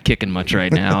why he's not kicking much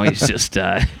right now. He's just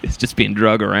being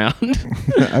drug around.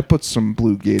 I put some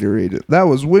blue Gatorade. That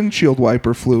was windshield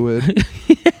wiper fluid.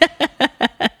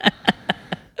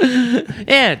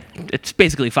 Yeah, it's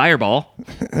basically Fireball.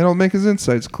 It'll make his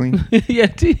insides clean. Yeah,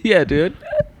 dude.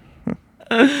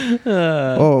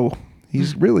 Oh,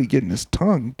 he's really getting his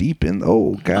tongue deep in.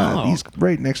 Oh, God. Oh. He's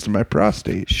right next to my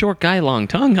prostate. Short guy, long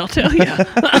tongue, I'll tell you.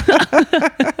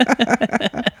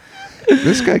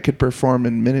 This guy could perform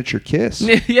in Miniature Kiss.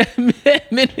 Yeah,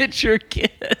 miniature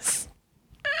Kiss.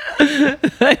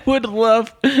 I would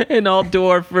love an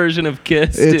all-dwarf version of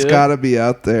Kiss, It's dude. got to be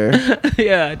out there.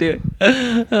 Yeah, dude.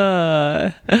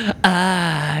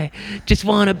 I just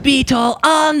want to be tall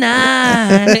all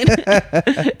night.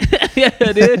 Yeah,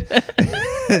 dude.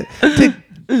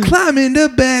 Climb into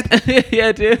bed.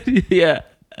 Yeah, dude. Yeah.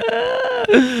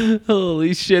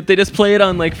 Holy shit. They just play it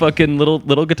on like fucking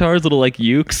little guitars, little like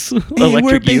ukes.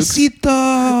 Electric ukes.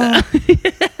 Besito.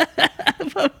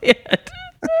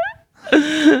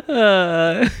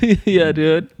 Yeah,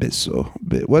 dude. Beso.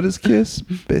 What is kiss?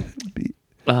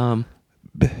 I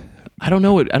don't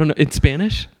know. In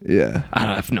Spanish? Yeah.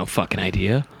 I have no fucking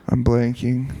idea. I'm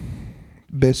blanking.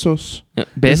 Besos.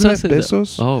 Besos? Isn't it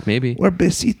besos? Oh, maybe. Or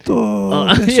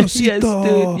besito. Yes, Besosito.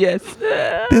 dude. Yes.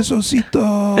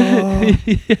 Besosito.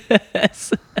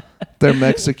 Yes. They're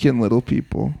Mexican little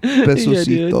people.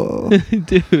 Besosito.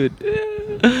 Dude.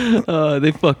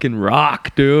 They fucking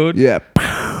rock, dude. Yeah.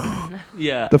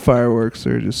 Yeah. The fireworks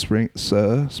are just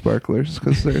sparklers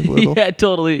because they're little. Yeah,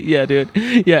 totally. Yeah, dude.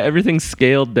 Yeah, everything's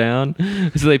scaled down.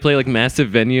 So they play like massive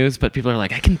venues, but people are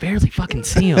like, I can barely fucking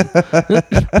see them.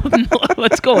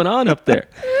 What's going on up there?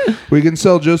 We can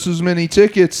sell just as many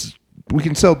tickets. We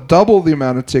can sell double the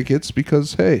amount of tickets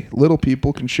because, hey, little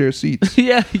people can share seats.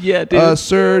 Yeah, dude.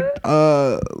 Sir,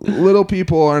 little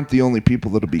people aren't the only people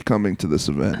that'll be coming to this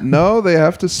event. No, they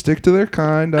have to stick to their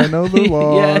kind. I know the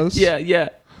laws. Yeah. Yeah.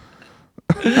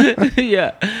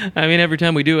 I mean, every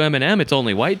time we do Eminem, it's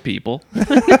only white people.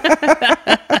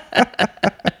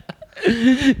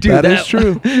 Dude, that is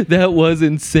true. That was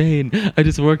insane. I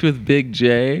just worked with Big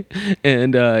J,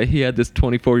 and he had this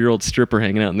 24-year-old stripper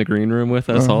hanging out in the green room with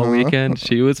us all weekend.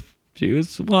 She was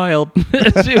wild.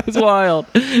 She was wild.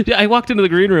 I walked into the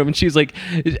green room and she's like,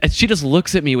 she just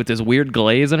looks at me with this weird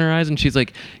glaze in her eyes and she's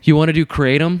like, you want to do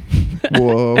Kratom?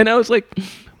 Whoa. And I was like,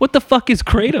 what the fuck is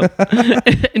Kratom?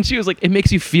 And she was like, it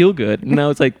makes you feel good. And I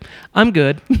was like, I'm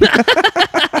good.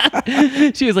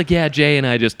 She was like, yeah, Jay and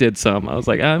I just did some. I was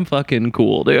like, I'm fucking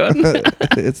cool, dude.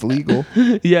 It's legal.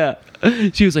 Yeah.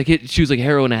 She was like,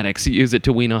 heroin addicts use it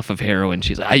to wean off of heroin.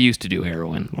 She's like, I used to do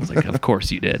heroin. I was like, of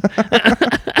course you did.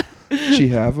 She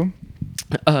have them?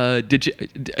 Oh,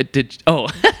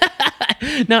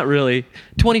 not really.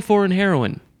 24 in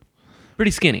heroin.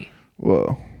 Pretty skinny.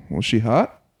 Whoa. Was she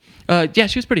hot? Yeah,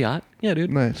 she was pretty hot. Yeah,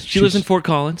 dude. Nice. She lives in Fort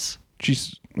Collins.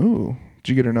 Ooh. Did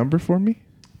you get her number for me?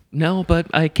 No, but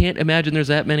I can't imagine there's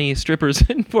that many strippers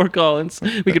in Fort Collins.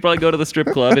 We could probably go to the strip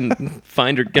club and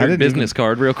find her, get her business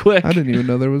card real quick. I didn't even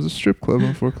know there was a strip club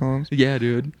in Fort Collins. Yeah,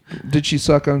 dude. Did she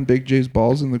suck on Big J's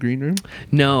balls in the green room?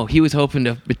 No, he was hoping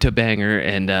to bang her,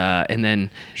 and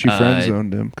then She friend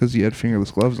zoned him because he had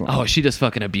fingerless gloves on. oh, she just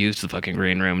fucking abused the fucking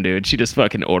green room, dude. She just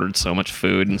fucking ordered so much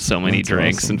food and so many That's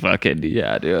drinks awesome. and fucking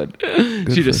yeah, dude.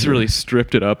 Good She for just her. really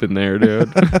stripped it up in there, dude.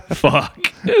 Fuck.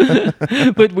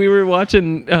 But we were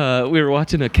watching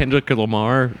a Kendrick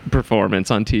Lamar performance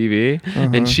on TV,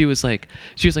 and she was like,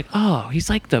 oh, he's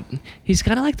kind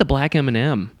of like the Black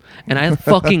Eminem. And I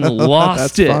fucking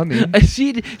lost That's it.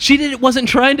 funny. Wasn't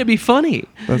trying to be funny.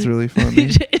 That's really funny.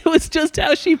 It was just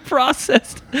how she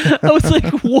processed. I was like,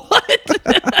 what?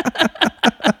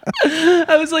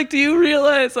 I was like, do you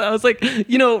realize? I was like,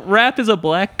 rap is a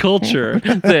black culture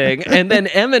thing. And then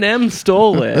Eminem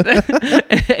stole it.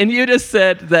 And you just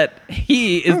said that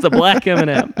he is the black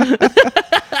Eminem.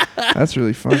 That's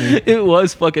really funny. It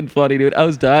was fucking funny, dude. I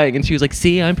was dying. And she was like,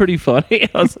 see, I'm pretty funny.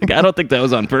 I was like, I don't think that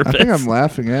was on I purpose. think I'm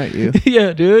laughing at you.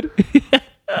 Yeah, dude.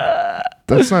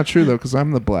 That's not true though, because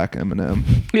I'm the black Eminem.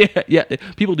 Yeah.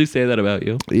 People do say that about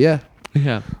you. Yeah,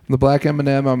 Yeah. I'm the black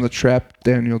Eminem. I'm the trap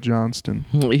Daniel Johnston.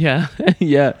 Yeah.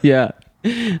 Yeah.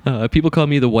 People call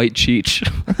me the white Cheech,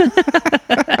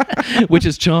 which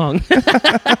is Chong.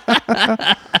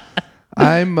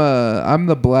 I'm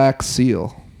the black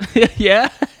seal. Yeah.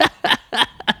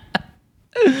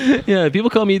 Yeah, people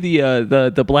call me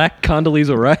the black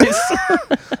Condoleezza Rice.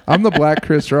 I'm the black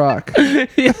Chris Rock.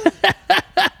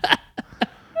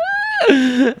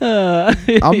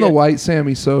 I'm the white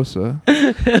Sammy Sosa.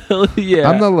 Hell yeah.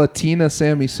 I'm the Latina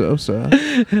Sammy Sosa.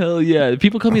 Hell yeah.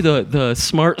 People call me the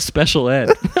smart special ed.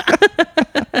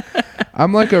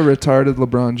 I'm like a retarded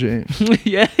LeBron James.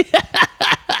 Yeah.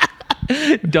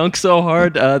 Dunk so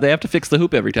hard, they have to fix the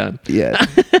hoop every time. Yeah.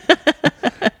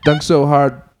 Dunk so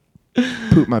hard,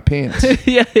 poop my pants.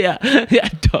 Yeah,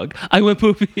 Doug. I went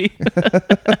poopy.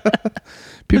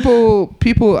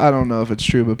 People, I don't know if it's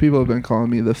true, but people have been calling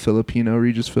me the Filipino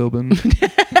Regis Philbin.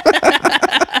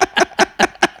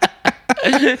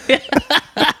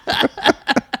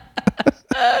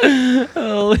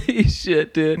 Holy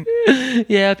shit, dude.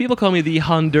 Yeah, people call me the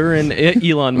Honduran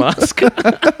Elon Musk.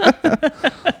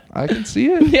 I can see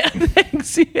it. Yeah,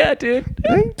 thanks. Yeah, dude.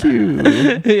 Thank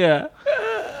you. Yeah.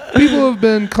 People have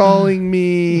been calling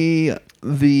me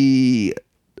the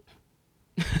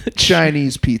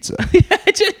Chinese pizza.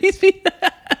 Chinese pizza.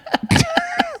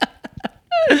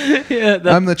 Yeah,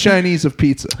 I'm the Chinese of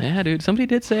pizza. yeah, dude. Somebody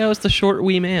did say I was the short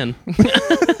wee man.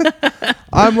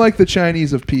 I'm like the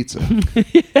Chinese of pizza.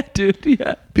 Yeah, dude.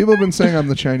 Yeah. People have been saying I'm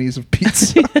the Chinese of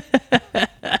pizza.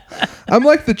 I'm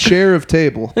like the chair of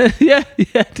table. Yeah,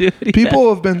 dude. Yeah.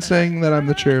 People have been saying that I'm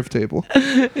the chair of table.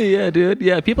 Yeah, dude.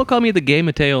 Yeah, people call me the gay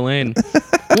Mateo Lane.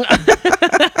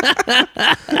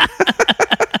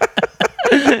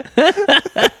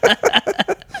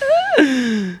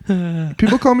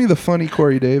 People call me the funny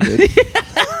Corey David.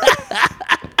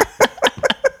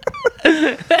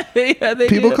 Yeah, they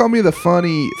People do. call me the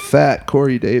funny fat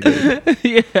Corey David.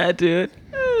 Yeah, dude.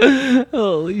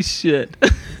 Holy shit.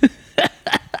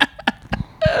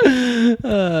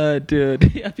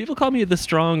 Dude. Yeah, people call me the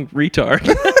strong retard.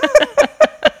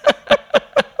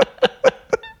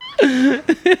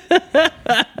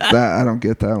 That I don't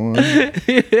get that one.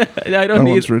 Yeah, I don't That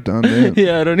need. one's redundant.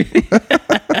 Yeah, I don't need.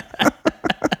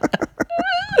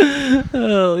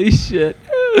 Holy shit.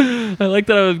 I like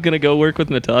that I was going to go work with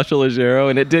Natasha Leggero,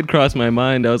 and it did cross my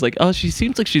mind. I was like, oh, she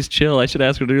seems like she's chill. I should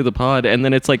ask her to do the pod. And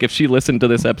then it's like, if she listened to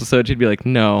this episode, she'd be like,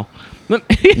 no.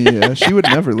 Yeah, she would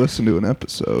never listen to an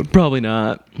episode. Probably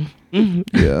not.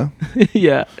 Yeah.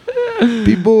 Yeah.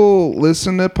 People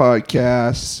listen to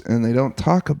podcasts and they don't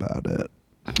talk about it.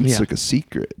 It's Yeah. like a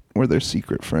secret. We're their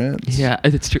secret friends. Yeah,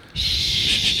 it's true.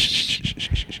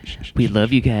 We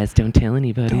love you guys. Don't tell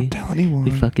anybody. Don't tell anyone.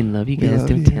 We fucking love you We guys. love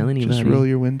Don't you. tell anybody. Just roll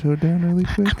your window down really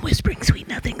quick. I'm whispering sweet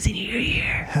nothings in your ear.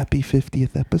 Happy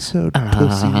 50th episode,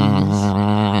 pussies.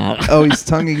 Oh, he's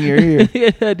tonguing your ear.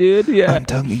 Yeah, dude. Yeah. I'm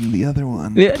tonguing the other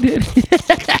one. Yeah, dude.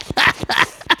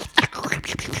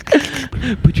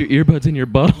 Put your earbuds in your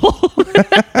butthole.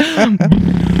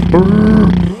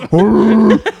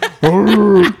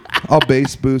 I'll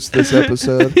bass boost this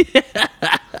episode.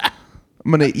 I'm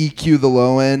going to EQ the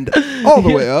low end all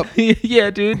the way up.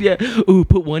 Yeah, dude. Yeah. Ooh,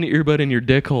 put one earbud in your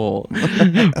dick hole.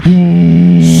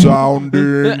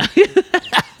 Sounding.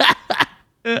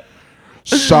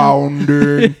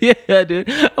 Sounding. Yeah, dude.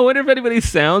 I wonder if anybody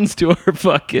sounds to our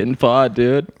fucking pod,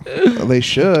 dude. They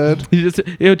should. You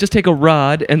just take a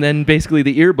rod and then basically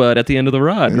the earbud at the end of the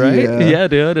rod, right? Yeah. Yeah,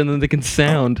 dude. And then they can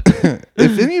sound.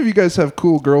 If any of you guys have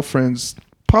cool girlfriends,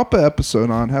 pop an episode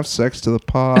on, have sex to the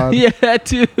pod. Yeah,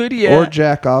 dude. Yeah. Or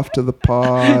jack off to the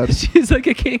pod. She's like,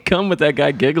 I can't come with that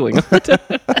guy giggling all the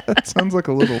time. That sounds like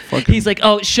a little fucking... He's like,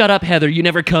 oh, shut up, Heather. You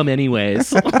never come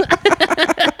anyways.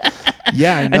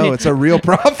 Yeah, I know. It's a real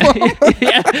problem.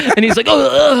 Yeah. And he's like,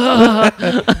 oh.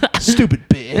 Stupid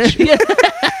bitch.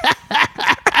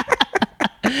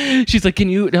 She's like, can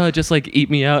you just like eat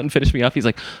me out and finish me off? He's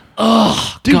like,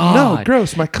 oh, Dude, God. no,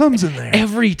 gross. My cum's in there.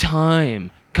 Every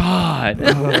time. God.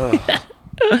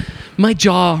 My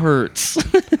jaw hurts.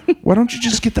 Why don't you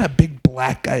just get that big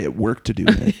black guy at work to do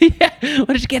it? Yeah. Why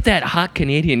don't you get that hot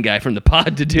Canadian guy from the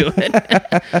pod to do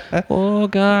it? Oh,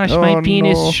 gosh. My Oh,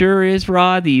 penis no. sure is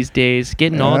raw these days.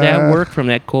 Getting all that work from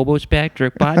that Kobo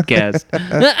Spectric podcast.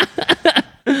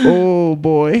 Oh,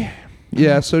 boy.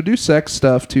 Yeah, so do sex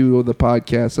stuff to the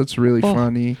podcast. That's really Oh.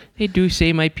 funny. They do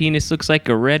say my penis looks like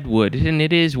a redwood, and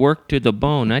it is worked to the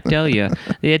bone, I tell you.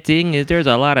 The thing is, there's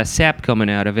a lot of sap coming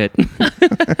out of it.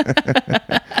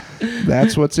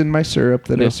 That's what's in my syrup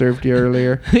that I served you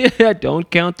earlier. Yeah, don't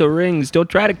count the rings. Don't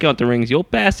try to count the rings. You'll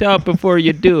pass out before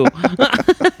you do.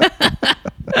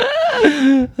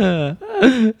 I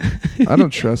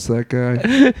don't trust that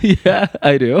guy. Yeah,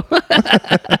 I do.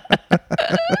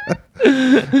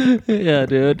 Yeah,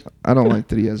 dude. I don't like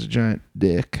that he has a giant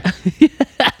dick.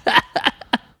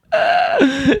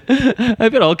 I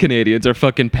bet all Canadians are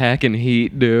fucking packing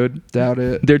heat, dude. Doubt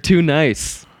it. They're too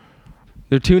nice.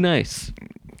 They're too nice.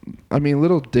 I mean,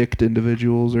 little dicked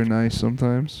individuals are nice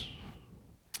sometimes.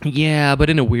 Yeah, but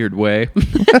in a weird way.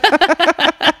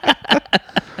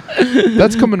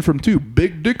 That's coming from two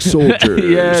big dick soldiers.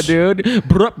 Yeah, dude.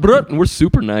 Brut, brut. We're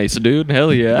super nice, dude.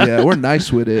 Hell yeah. Yeah, we're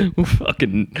nice with it.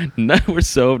 We're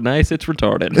so nice, it's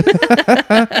retarded.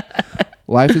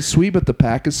 Life is sweet, but the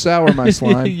pack is sour, my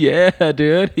slime. Yeah,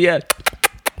 dude. Yeah.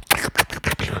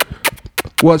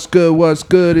 What's good? What's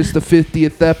good? It's the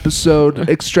 50th episode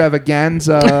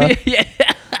extravaganza. Yeah.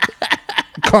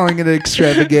 Calling it an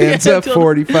extravaganza. Yeah,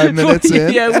 45 minutes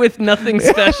in. Yeah, with nothing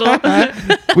special.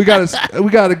 we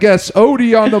got a guest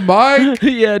Odie on the mic.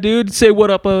 Yeah, dude. Say what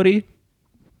up, Odie.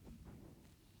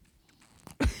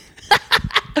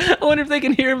 I wonder if they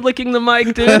can hear him licking the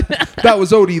mic, dude. That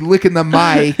was Odie licking the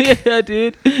mic. Yeah,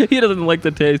 dude. He doesn't like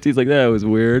the taste. He's like, that was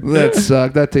weird. That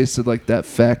sucked. That tasted like that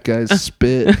fat guy's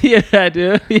spit. Yeah,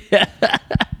 dude. Yeah.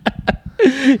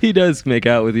 He does make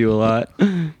out with you a lot.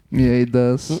 Yeah, he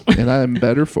does. And I'm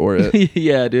better for it.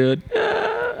 Yeah, dude.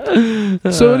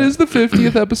 So it is the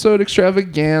 50th episode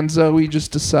extravaganza. We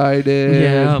just decided.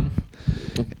 Yeah.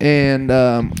 And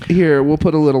here, we'll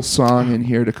put a little song in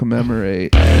here to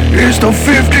commemorate. It's the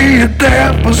 50th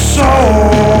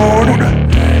episode,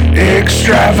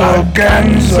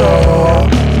 extravaganza,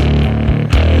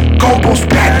 Cobos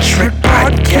Patrick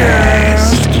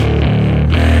podcast.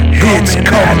 It's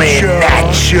coming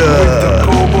at you. With the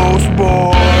Cobos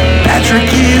boy. Patrick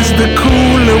is the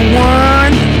cooler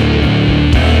one.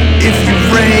 If you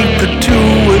rank the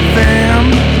two of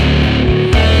them,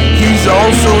 he's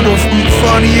also the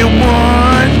funnier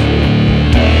one.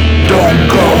 Don't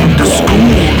come to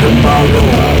school tomorrow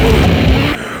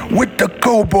with the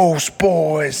Cobos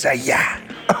boys. Yeah.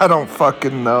 I don't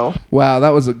fucking know. Wow, that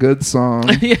was a good song.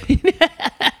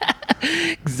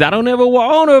 Cause I don't ever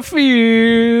wanna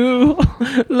feel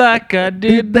like I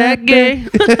did that gay.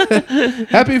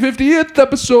 Happy 50th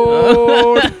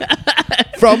episode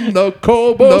from the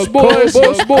Cobos boys.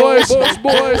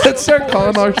 Let's start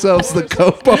calling ourselves the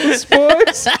Cobos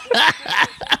boys.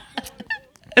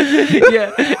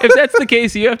 Yeah, if that's the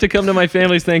case, you have to come to my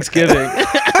family's Thanksgiving.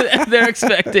 They're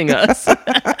expecting us.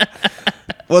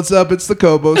 What's up? It's the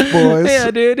Cobos boys.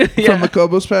 Yeah, dude. Yeah. From the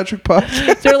Cobos Patrick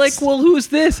podcast. They're like, well, who's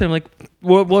this? I'm like,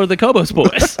 what are the Cobos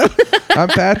boys? I'm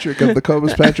Patrick of the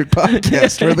Cobos Patrick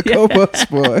podcast. We're the Cobos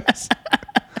boys.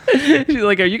 She's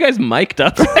like, are you guys mic'd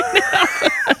up right now?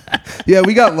 Yeah,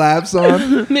 we got labs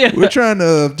on. Yeah. We're trying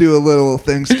to do a little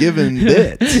Thanksgiving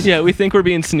bit. Yeah, we think we're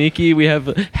being sneaky. We have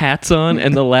hats on,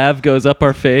 and the lav goes up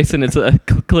our face, and it's a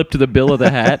clip to the bill of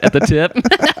the hat at the tip.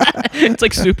 It's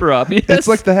like super obvious. It's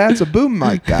like the hat's a boom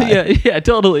mic guy. Yeah,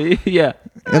 totally. Yeah.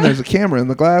 And there's a camera in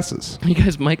the glasses. You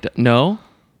guys mic'd up? No,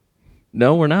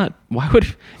 we're not. Why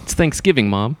would? It's Thanksgiving,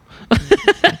 Mom.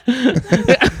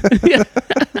 Yeah.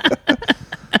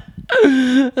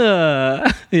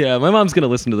 Yeah, my mom's gonna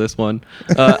listen to this one.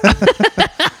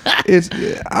 It's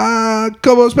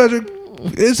Cobos Patrick.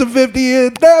 It's a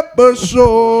 50th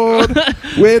episode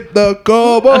with the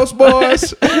Cobos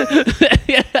boys.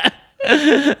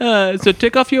 So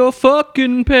take off your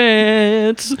fucking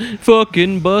pants,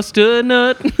 fucking bust a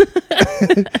nut.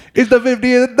 It's the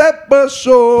 50th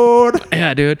episode.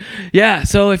 Yeah, dude. Yeah,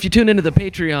 so if you tune into the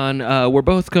Patreon, we're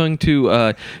both going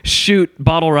to shoot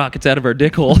bottle rockets out of our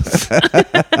dick holes.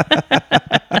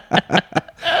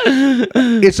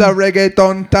 It's a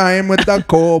reggaeton time with the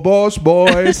Cobos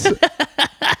boys.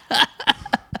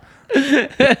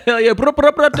 Hell yeah.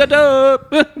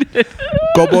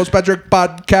 Cobos Patrick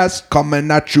podcast coming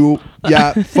at you.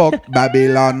 Yeah, fuck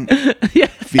Babylon. Yeah.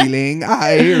 Feeling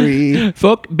irie.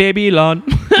 Fuck Babylon.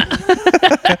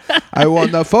 I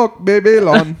wanna fuck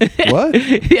Babylon. What?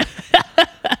 Yeah.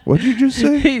 What did you just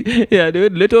say? Yeah,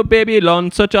 dude. Little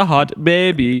Babylon, such a hot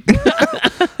baby.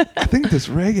 I think this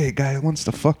reggae guy wants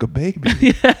to fuck a baby.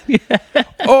 Yeah.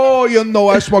 Oh, you know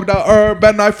I smoke the herb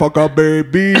and I fuck a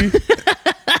baby.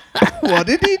 What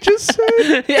did he just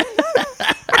say? Yeah.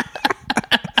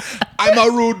 I'm a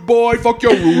rude boy, fuck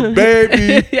your rude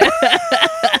baby.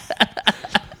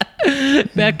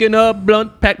 Backing up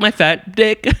blunt, pack my fat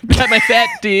dick, pack my fat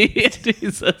D.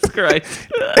 Jesus Christ.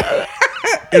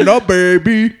 And a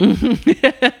baby.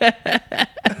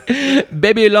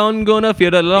 Baby Lon gonna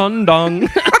feel the Lon dong.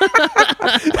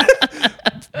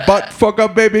 Butt fuck a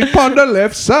baby on the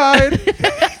left side.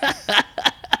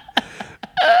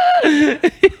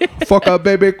 Fuck a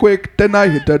baby quick, then I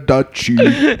hit the Dutchie.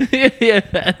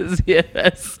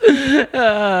 yes.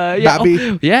 Yeah,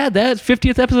 Bobby. yeah, that's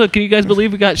 50th episode. Can you guys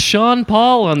believe we got Sean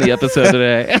Paul on the episode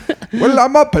today? Well,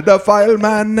 I'm a pedophile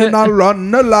man and I run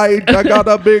the light. I got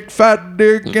a big fat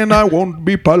dick and I won't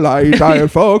be polite. I'll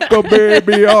fuck a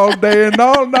baby all day and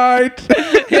all night.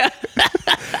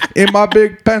 In my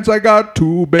big pants, I got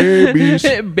 2 babies.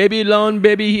 Baby Lon,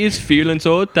 baby, he's feeling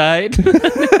so tight.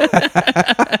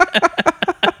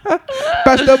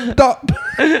 Pass the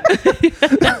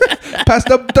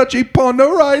Dutchie on the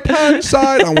right hand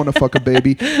side. I want to fuck a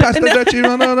baby. Pass the Dutchie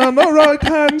on the right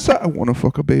hand side. I want to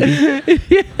fuck a baby.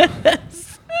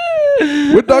 Yes.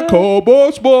 With the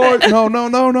Cobos boy. No.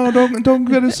 Don't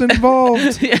get us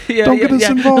involved. Don't get us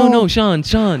involved. No, Sean,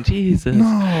 Jesus.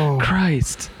 No.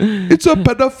 Christ. It's a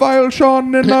pedophile,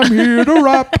 Sean, and I'm here to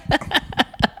rap.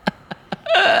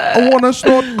 I want to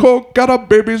snort coke, got a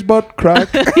baby's butt crack.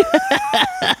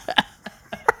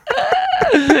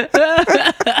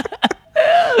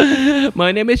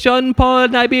 My name is Sean Paul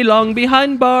and I belong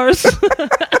behind bars.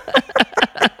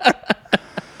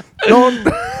 Don't.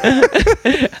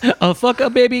 I'll fuck a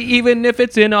baby even if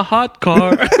it's in a hot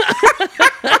car.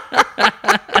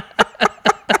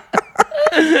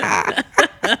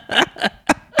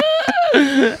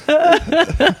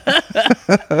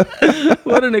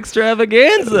 What an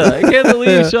extravaganza. I can't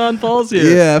believe Sean Paul's here.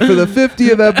 Yeah, for the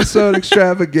 50th episode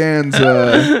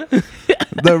extravaganza,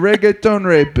 the reggaeton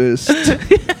rapist.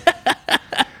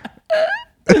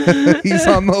 He's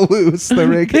on the loose, the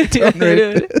reggaeton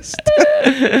rapist.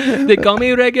 They call me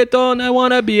reggaeton, I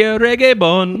wanna be a reggae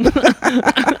bon.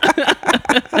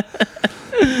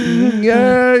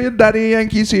 Yeah, your daddy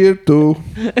Yankee's here too.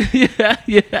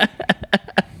 yeah.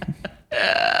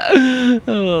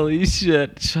 Holy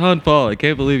shit. Sean Paul, I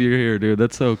can't believe you're here, dude.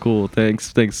 That's so cool.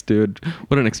 Thanks, dude.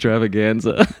 What an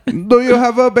extravaganza. Do you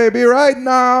have a baby right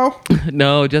now?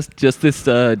 No, just this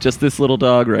little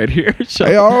dog right here. Sean.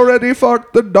 I already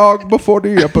fucked the dog before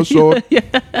the episode.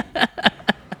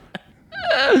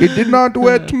 It did not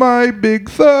whet my big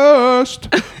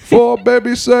thirst for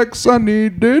baby sex. I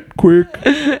need it quick.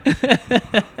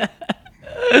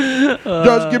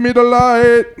 Just give me the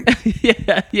light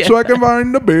yeah. so I can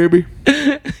find the baby.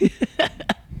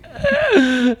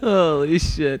 Holy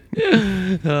shit.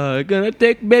 Gonna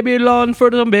take baby lawn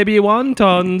for some baby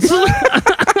wontons.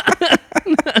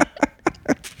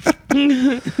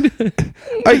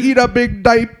 I eat a big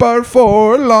diaper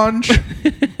for lunch.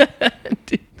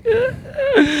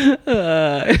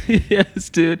 Yes,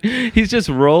 dude. He's just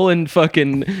rolling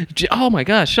fucking. Oh my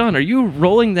gosh, Sean, are you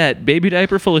rolling that baby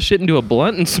diaper full of shit into a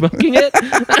blunt and smoking it?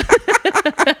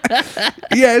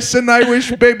 Yes, and I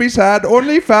wish babies had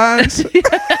OnlyFans.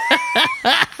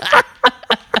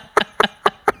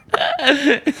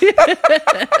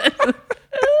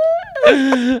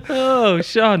 Oh,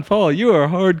 Sean Paul, you are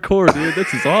hardcore, dude.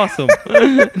 This is awesome.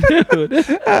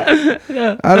 Dude.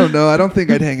 I don't know. I don't think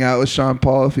I'd hang out with Sean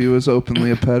Paul if he was openly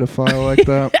a pedophile like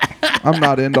that. I'm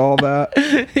not into all that.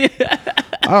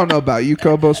 I don't know about you,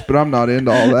 Kobos, but I'm not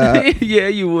into all that. Yeah,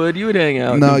 you would. You would hang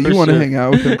out. No, with him you for want to sure. hang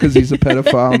out with him because he's a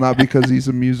pedophile, not because he's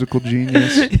a musical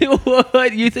genius.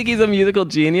 What? You think he's a musical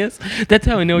genius? That's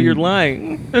how I know you're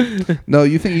lying. No,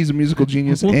 you think he's a musical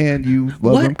genius and you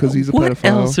love him because he's a What pedophile.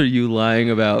 else are you lying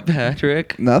about,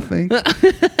 Patrick? Nothing.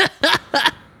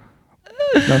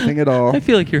 Nothing at all. I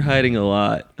feel like you're hiding a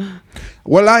lot.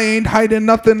 Well, I ain't hiding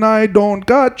nothing. I don't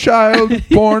got child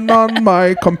porn on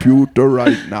my computer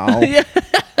right now. Yeah,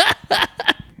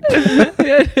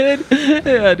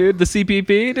 dude. The CPP,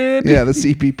 dude. Yeah, the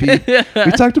CPP.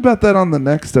 We talked about that on the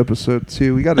next episode,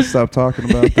 too. We got to stop talking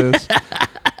about this.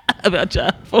 About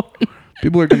child porn.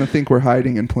 People are going to think we're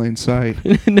hiding in plain sight.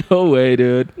 No way,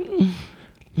 dude.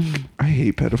 I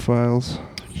hate pedophiles.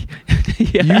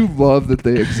 Yeah. You love that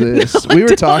they exist. We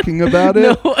were talking about it.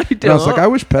 No, I don't. And I was like, I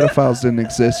wish pedophiles didn't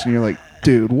exist. And you're like,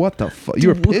 dude, what the fuck? You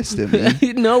were pissed at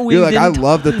me. No, we You're like, I didn't.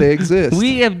 love that they exist.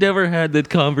 We have never had that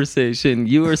conversation.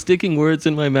 You are sticking words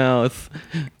in my mouth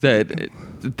that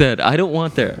I don't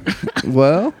want there.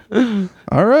 Well,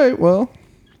 all right. Well,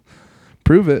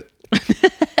 prove it.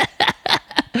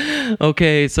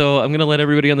 Okay, so I'm gonna let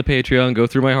everybody on the Patreon go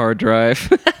through my hard drive.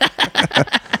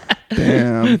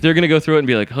 Damn. They're gonna go through it and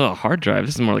be like, "Oh, hard drive.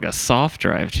 This is more like a soft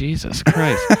drive." Jesus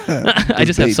Christ! I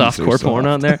just have babies are softcore porn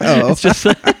soft. on there. Oh. It's just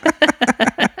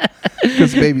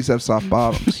Because babies have soft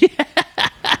bottoms.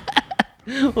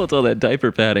 What's all that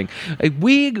diaper padding?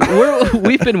 We've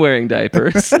been wearing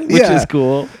diapers, which Yeah. is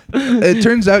cool. It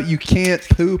turns out you can't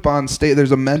poop on stage.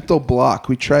 There's a mental block.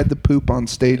 We tried to poop on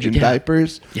stage in Yeah.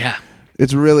 diapers. Yeah,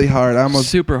 It's really hard. I almost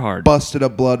super hard. busted a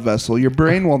blood vessel. Your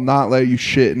brain will not let you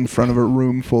shit in front of a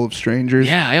room full of strangers.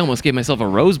 Yeah, I almost gave myself a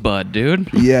rosebud, dude.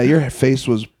 Yeah, your face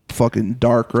was fucking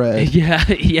dark red.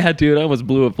 Yeah, dude. I almost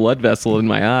blew a blood vessel in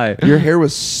my eye. Your hair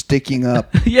was sticking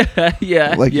up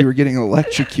Yeah. like you were getting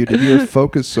electrocuted. You were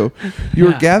focused, so you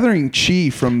were Yeah. gathering chi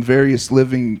from various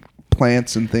living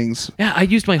plants and things. Yeah, I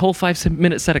used my whole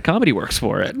 5-minute set of comedy works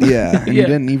for it. Yeah, and you Yeah.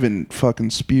 didn't even fucking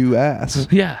spew ass.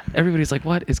 Yeah, everybody's like,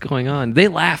 "What is going on?" They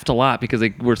laughed a lot because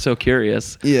they were so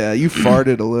curious. Yeah, you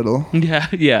farted a little,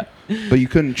 Yeah. but you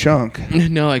couldn't chunk.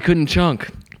 No, I couldn't chunk.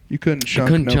 You couldn't chunk,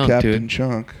 couldn't no chunk, Captain dude.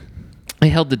 Chunk. I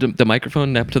held the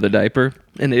microphone up to the diaper,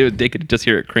 and they could just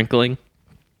hear it crinkling.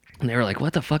 And they were like,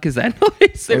 "What the fuck is that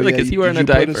noise?" They were like, "Is he wearing a did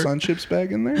you diaper?" put a Sun Chips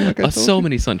bag in there? Like I told So you?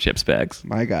 many Sun Chips bags.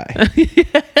 My guy.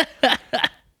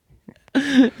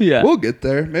 Yeah. We'll get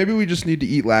there. Maybe we just need to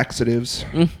eat laxatives.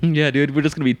 Yeah, dude. We're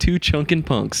just gonna be two chunking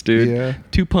punks, dude. Yeah.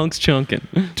 Two punks chunking.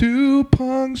 2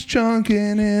 punks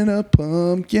chunking in a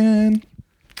pumpkin.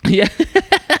 Yeah.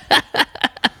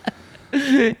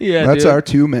 Yeah, That's dude. our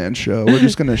 2-man show. We're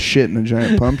just gonna shit in a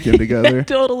giant pumpkin together.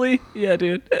 Totally. Yeah,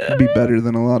 dude. It'd be better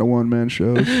than a lot of 1-man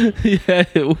shows. Yeah,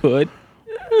 it would.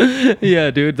 Yeah,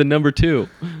 dude. The number 2.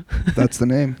 That's the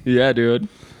name. Yeah, dude.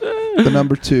 The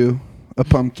number 2, a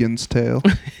pumpkin's tail.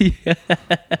 Yeah.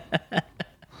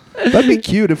 That'd be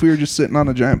cute if we were just sitting on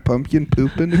a giant pumpkin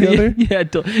pooping together. Yeah,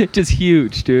 just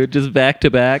huge, dude. Just back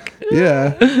to back.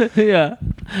 Yeah. Yeah.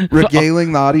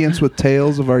 Regaling the audience with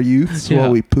tales of our youths Yeah.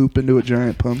 while we poop into a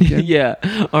giant pumpkin. Yeah,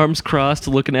 arms crossed,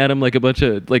 looking at him like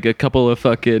a couple of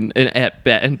fucking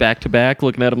and back to back,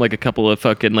 looking at him like a couple of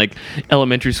fucking like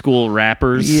elementary school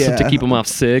rappers Yeah. to keep him off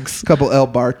cigs. Couple El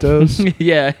Bartos.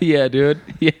 Yeah, dude.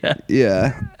 Yeah,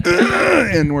 Yeah.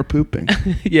 And we're pooping.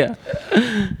 yeah.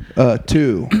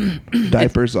 2,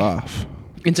 diapers off.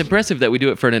 It's impressive that we do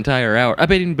it for an entire hour. I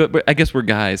mean, but I guess we're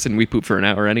guys and we poop for an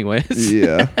hour anyways.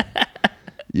 Yeah.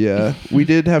 Yeah. We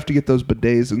did have to get those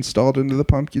bidets installed into the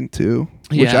pumpkin too,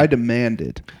 which Yeah. I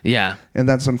demanded. Yeah, And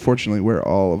that's unfortunately where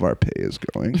all of our pay is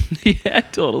going yeah,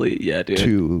 totally. Yeah, dude.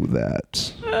 to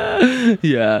that.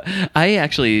 Yeah,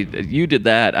 you did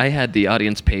that. I had the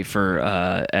audience pay for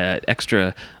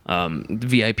extra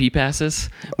VIP passes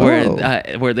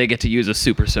where they get to use a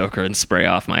super soaker and spray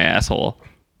off my asshole.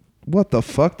 What the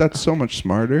fuck? That's so much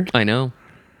smarter. I know.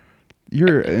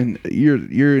 You're an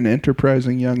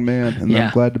enterprising young man, and Yeah.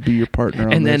 I'm glad to be your partner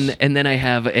on And this. then I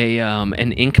have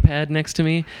an ink pad next to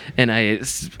me, and I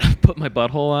put my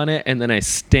butthole on it, and then I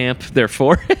stamp their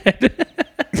forehead.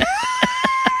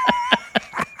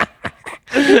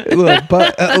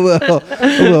 a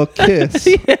little kiss,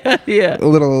 Yeah. a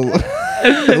little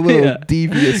Yeah.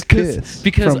 devious kiss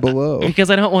because from below. Because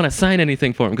I don't want to sign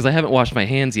anything for him because I haven't washed my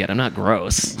hands yet. I'm not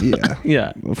gross. Yeah,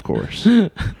 Yeah. of course. A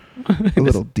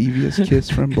little devious kiss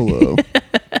from below.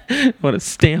 I want to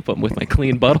stamp him with my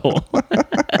clean butthole.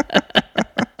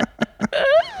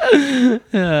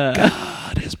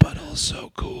 God, his butthole's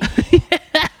so cool.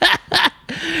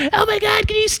 Oh my God!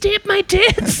 Can you stamp my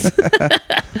tits?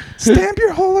 Stamp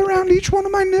your hole around each one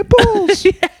of my nipples.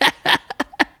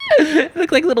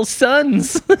 Look like little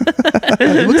suns.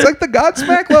 It looks like the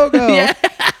Godsmack logo. Yeah.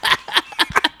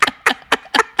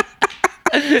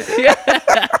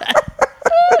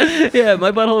 Yeah,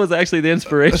 my butthole was actually the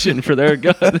inspiration for their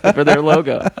logo.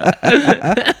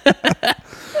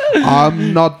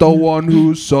 I'm not the one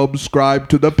who subscribed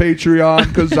to the Patreon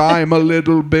because I'm a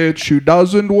little bitch who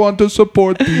doesn't want to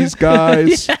support these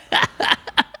guys.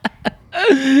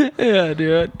 Yeah,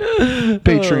 dude.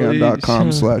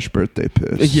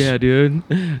 Patreon.com/birthdaypiss. Yeah, dude.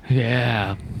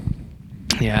 Yeah.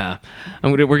 Yeah.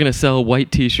 We're gonna sell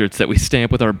white T-shirts that we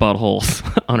stamp with our buttholes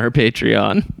on our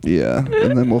Patreon. Yeah.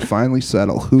 And then we'll finally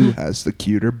settle who has the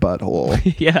cuter butthole.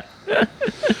 Yeah.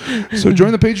 So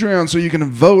join the Patreon so you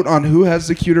can vote on who has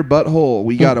the cuter butthole.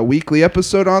 We got a weekly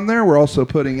episode on there. We're also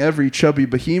putting every Chubby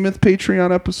Behemoth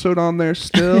Patreon episode on there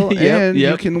still. Yep.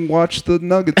 You can watch the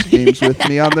Nuggets games with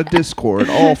me on the Discord,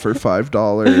 all for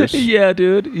 $5. Yeah,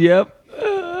 dude. Yep.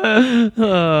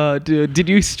 Dude, did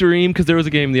you stream? Because there was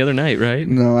a game the other night, right?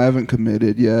 No, I haven't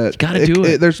committed yet. Gotta do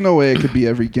it. There's no way it could be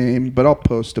every game, but I'll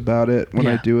post about it when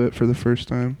I Yeah. do it for the first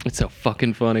time. It's so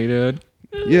fucking funny, dude.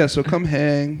 Yeah, so come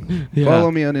hang. Yeah.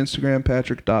 Follow me on Instagram,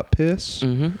 patrick.piss.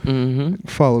 Mm-hmm.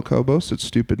 Follow Kobos at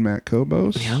Stupid Matt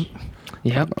Kobos. Yeah.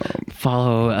 Yep.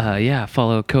 Follow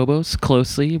Kobos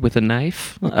closely with a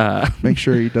knife. Make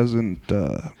sure he doesn't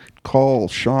call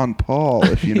Sean Paul,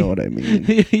 if you know what I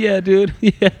mean. Yeah, dude.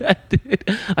 Yeah, dude.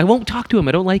 I won't talk to him.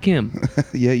 I don't like him.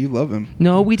 Yeah, you love him.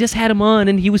 No, we just had him on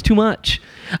and he was too much.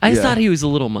 I just Yeah. thought he was a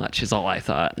little much, is all I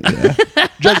thought. Yeah.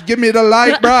 Just give me the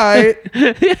light bright.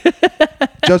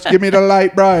 Just give me the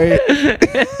light bright.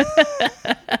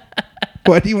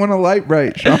 Why do you want a light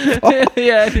bright, Sean Paul?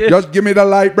 Yeah, dude. Just give me the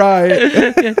light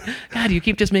bright. God, you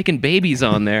keep just making babies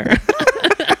on there.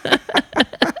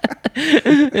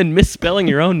 And misspelling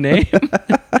your own name.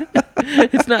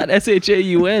 It's not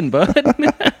Shaun, bud.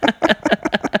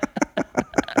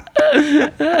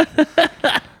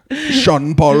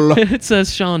 Sean Paul. It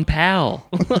says Sean Powell.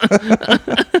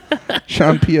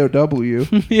 Sean POW.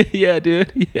 Yeah,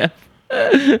 dude. Yeah.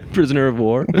 Prisoner of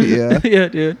war. Yeah. Yeah,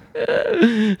 dude.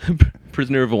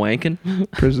 Prisoner of wanking.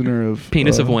 Prisoner of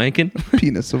Penis of wanking.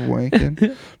 Penis of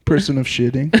wanking. Person of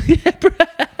shitting.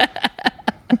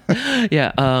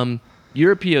 Yeah.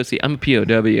 You're a POC. I'm a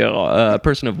POW.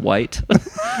 Person of white.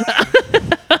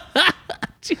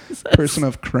 Jesus. Person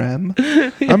of creme.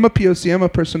 I'm a POC. I'm a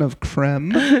person of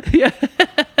creme. Yeah.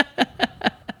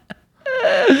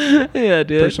 Yeah,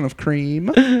 dude. Person of cream.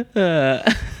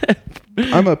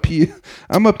 I'm a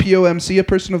POMC, a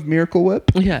person of Miracle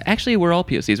Whip. Yeah, actually, we're all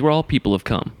POCs. We're all people of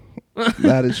cum.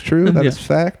 That is true. That is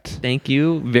fact. Thank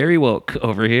you. Very woke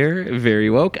over here. Very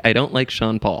woke. I don't like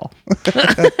Sean Paul.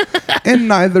 And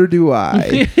neither do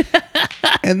I.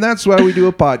 And that's why we do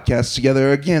a podcast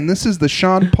together. Again, this is the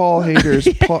Sean Paul Haters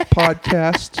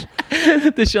podcast.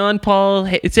 The Sean Paul.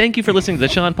 Thank you for listening to the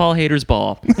Sean Paul Haters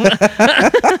Ball.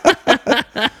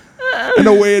 And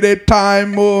the way that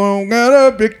time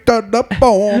gonna pick up the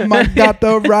bomb. I got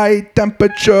the right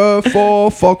temperature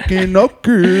for fucking a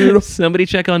kid. Somebody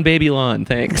check on Baby Lon.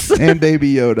 Thanks. And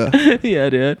Baby Yoda. Yeah,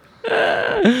 dude.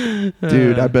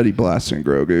 Dude, I bet he blasting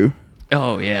Grogu.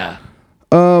 Oh, yeah.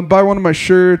 Buy one of my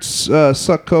shirts,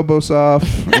 suck Kobos off,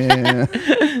 and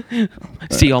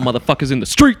See all motherfuckers in the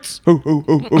streets.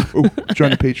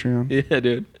 join the Patreon. Yeah,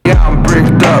 dude. Yeah, I'm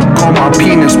bricked up, call my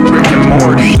penis Rick and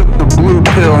Morty. Took the blue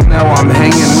pill, now I'm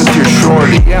hanging with your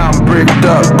shorty. Yeah, I'm bricked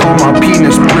up, call my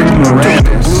penis Rick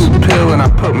Moranis. Blue pill and I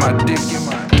put my dick in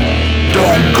my...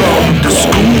 Don't go to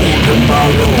school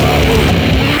tomorrow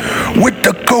with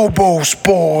the Kobos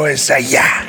boys, yeah.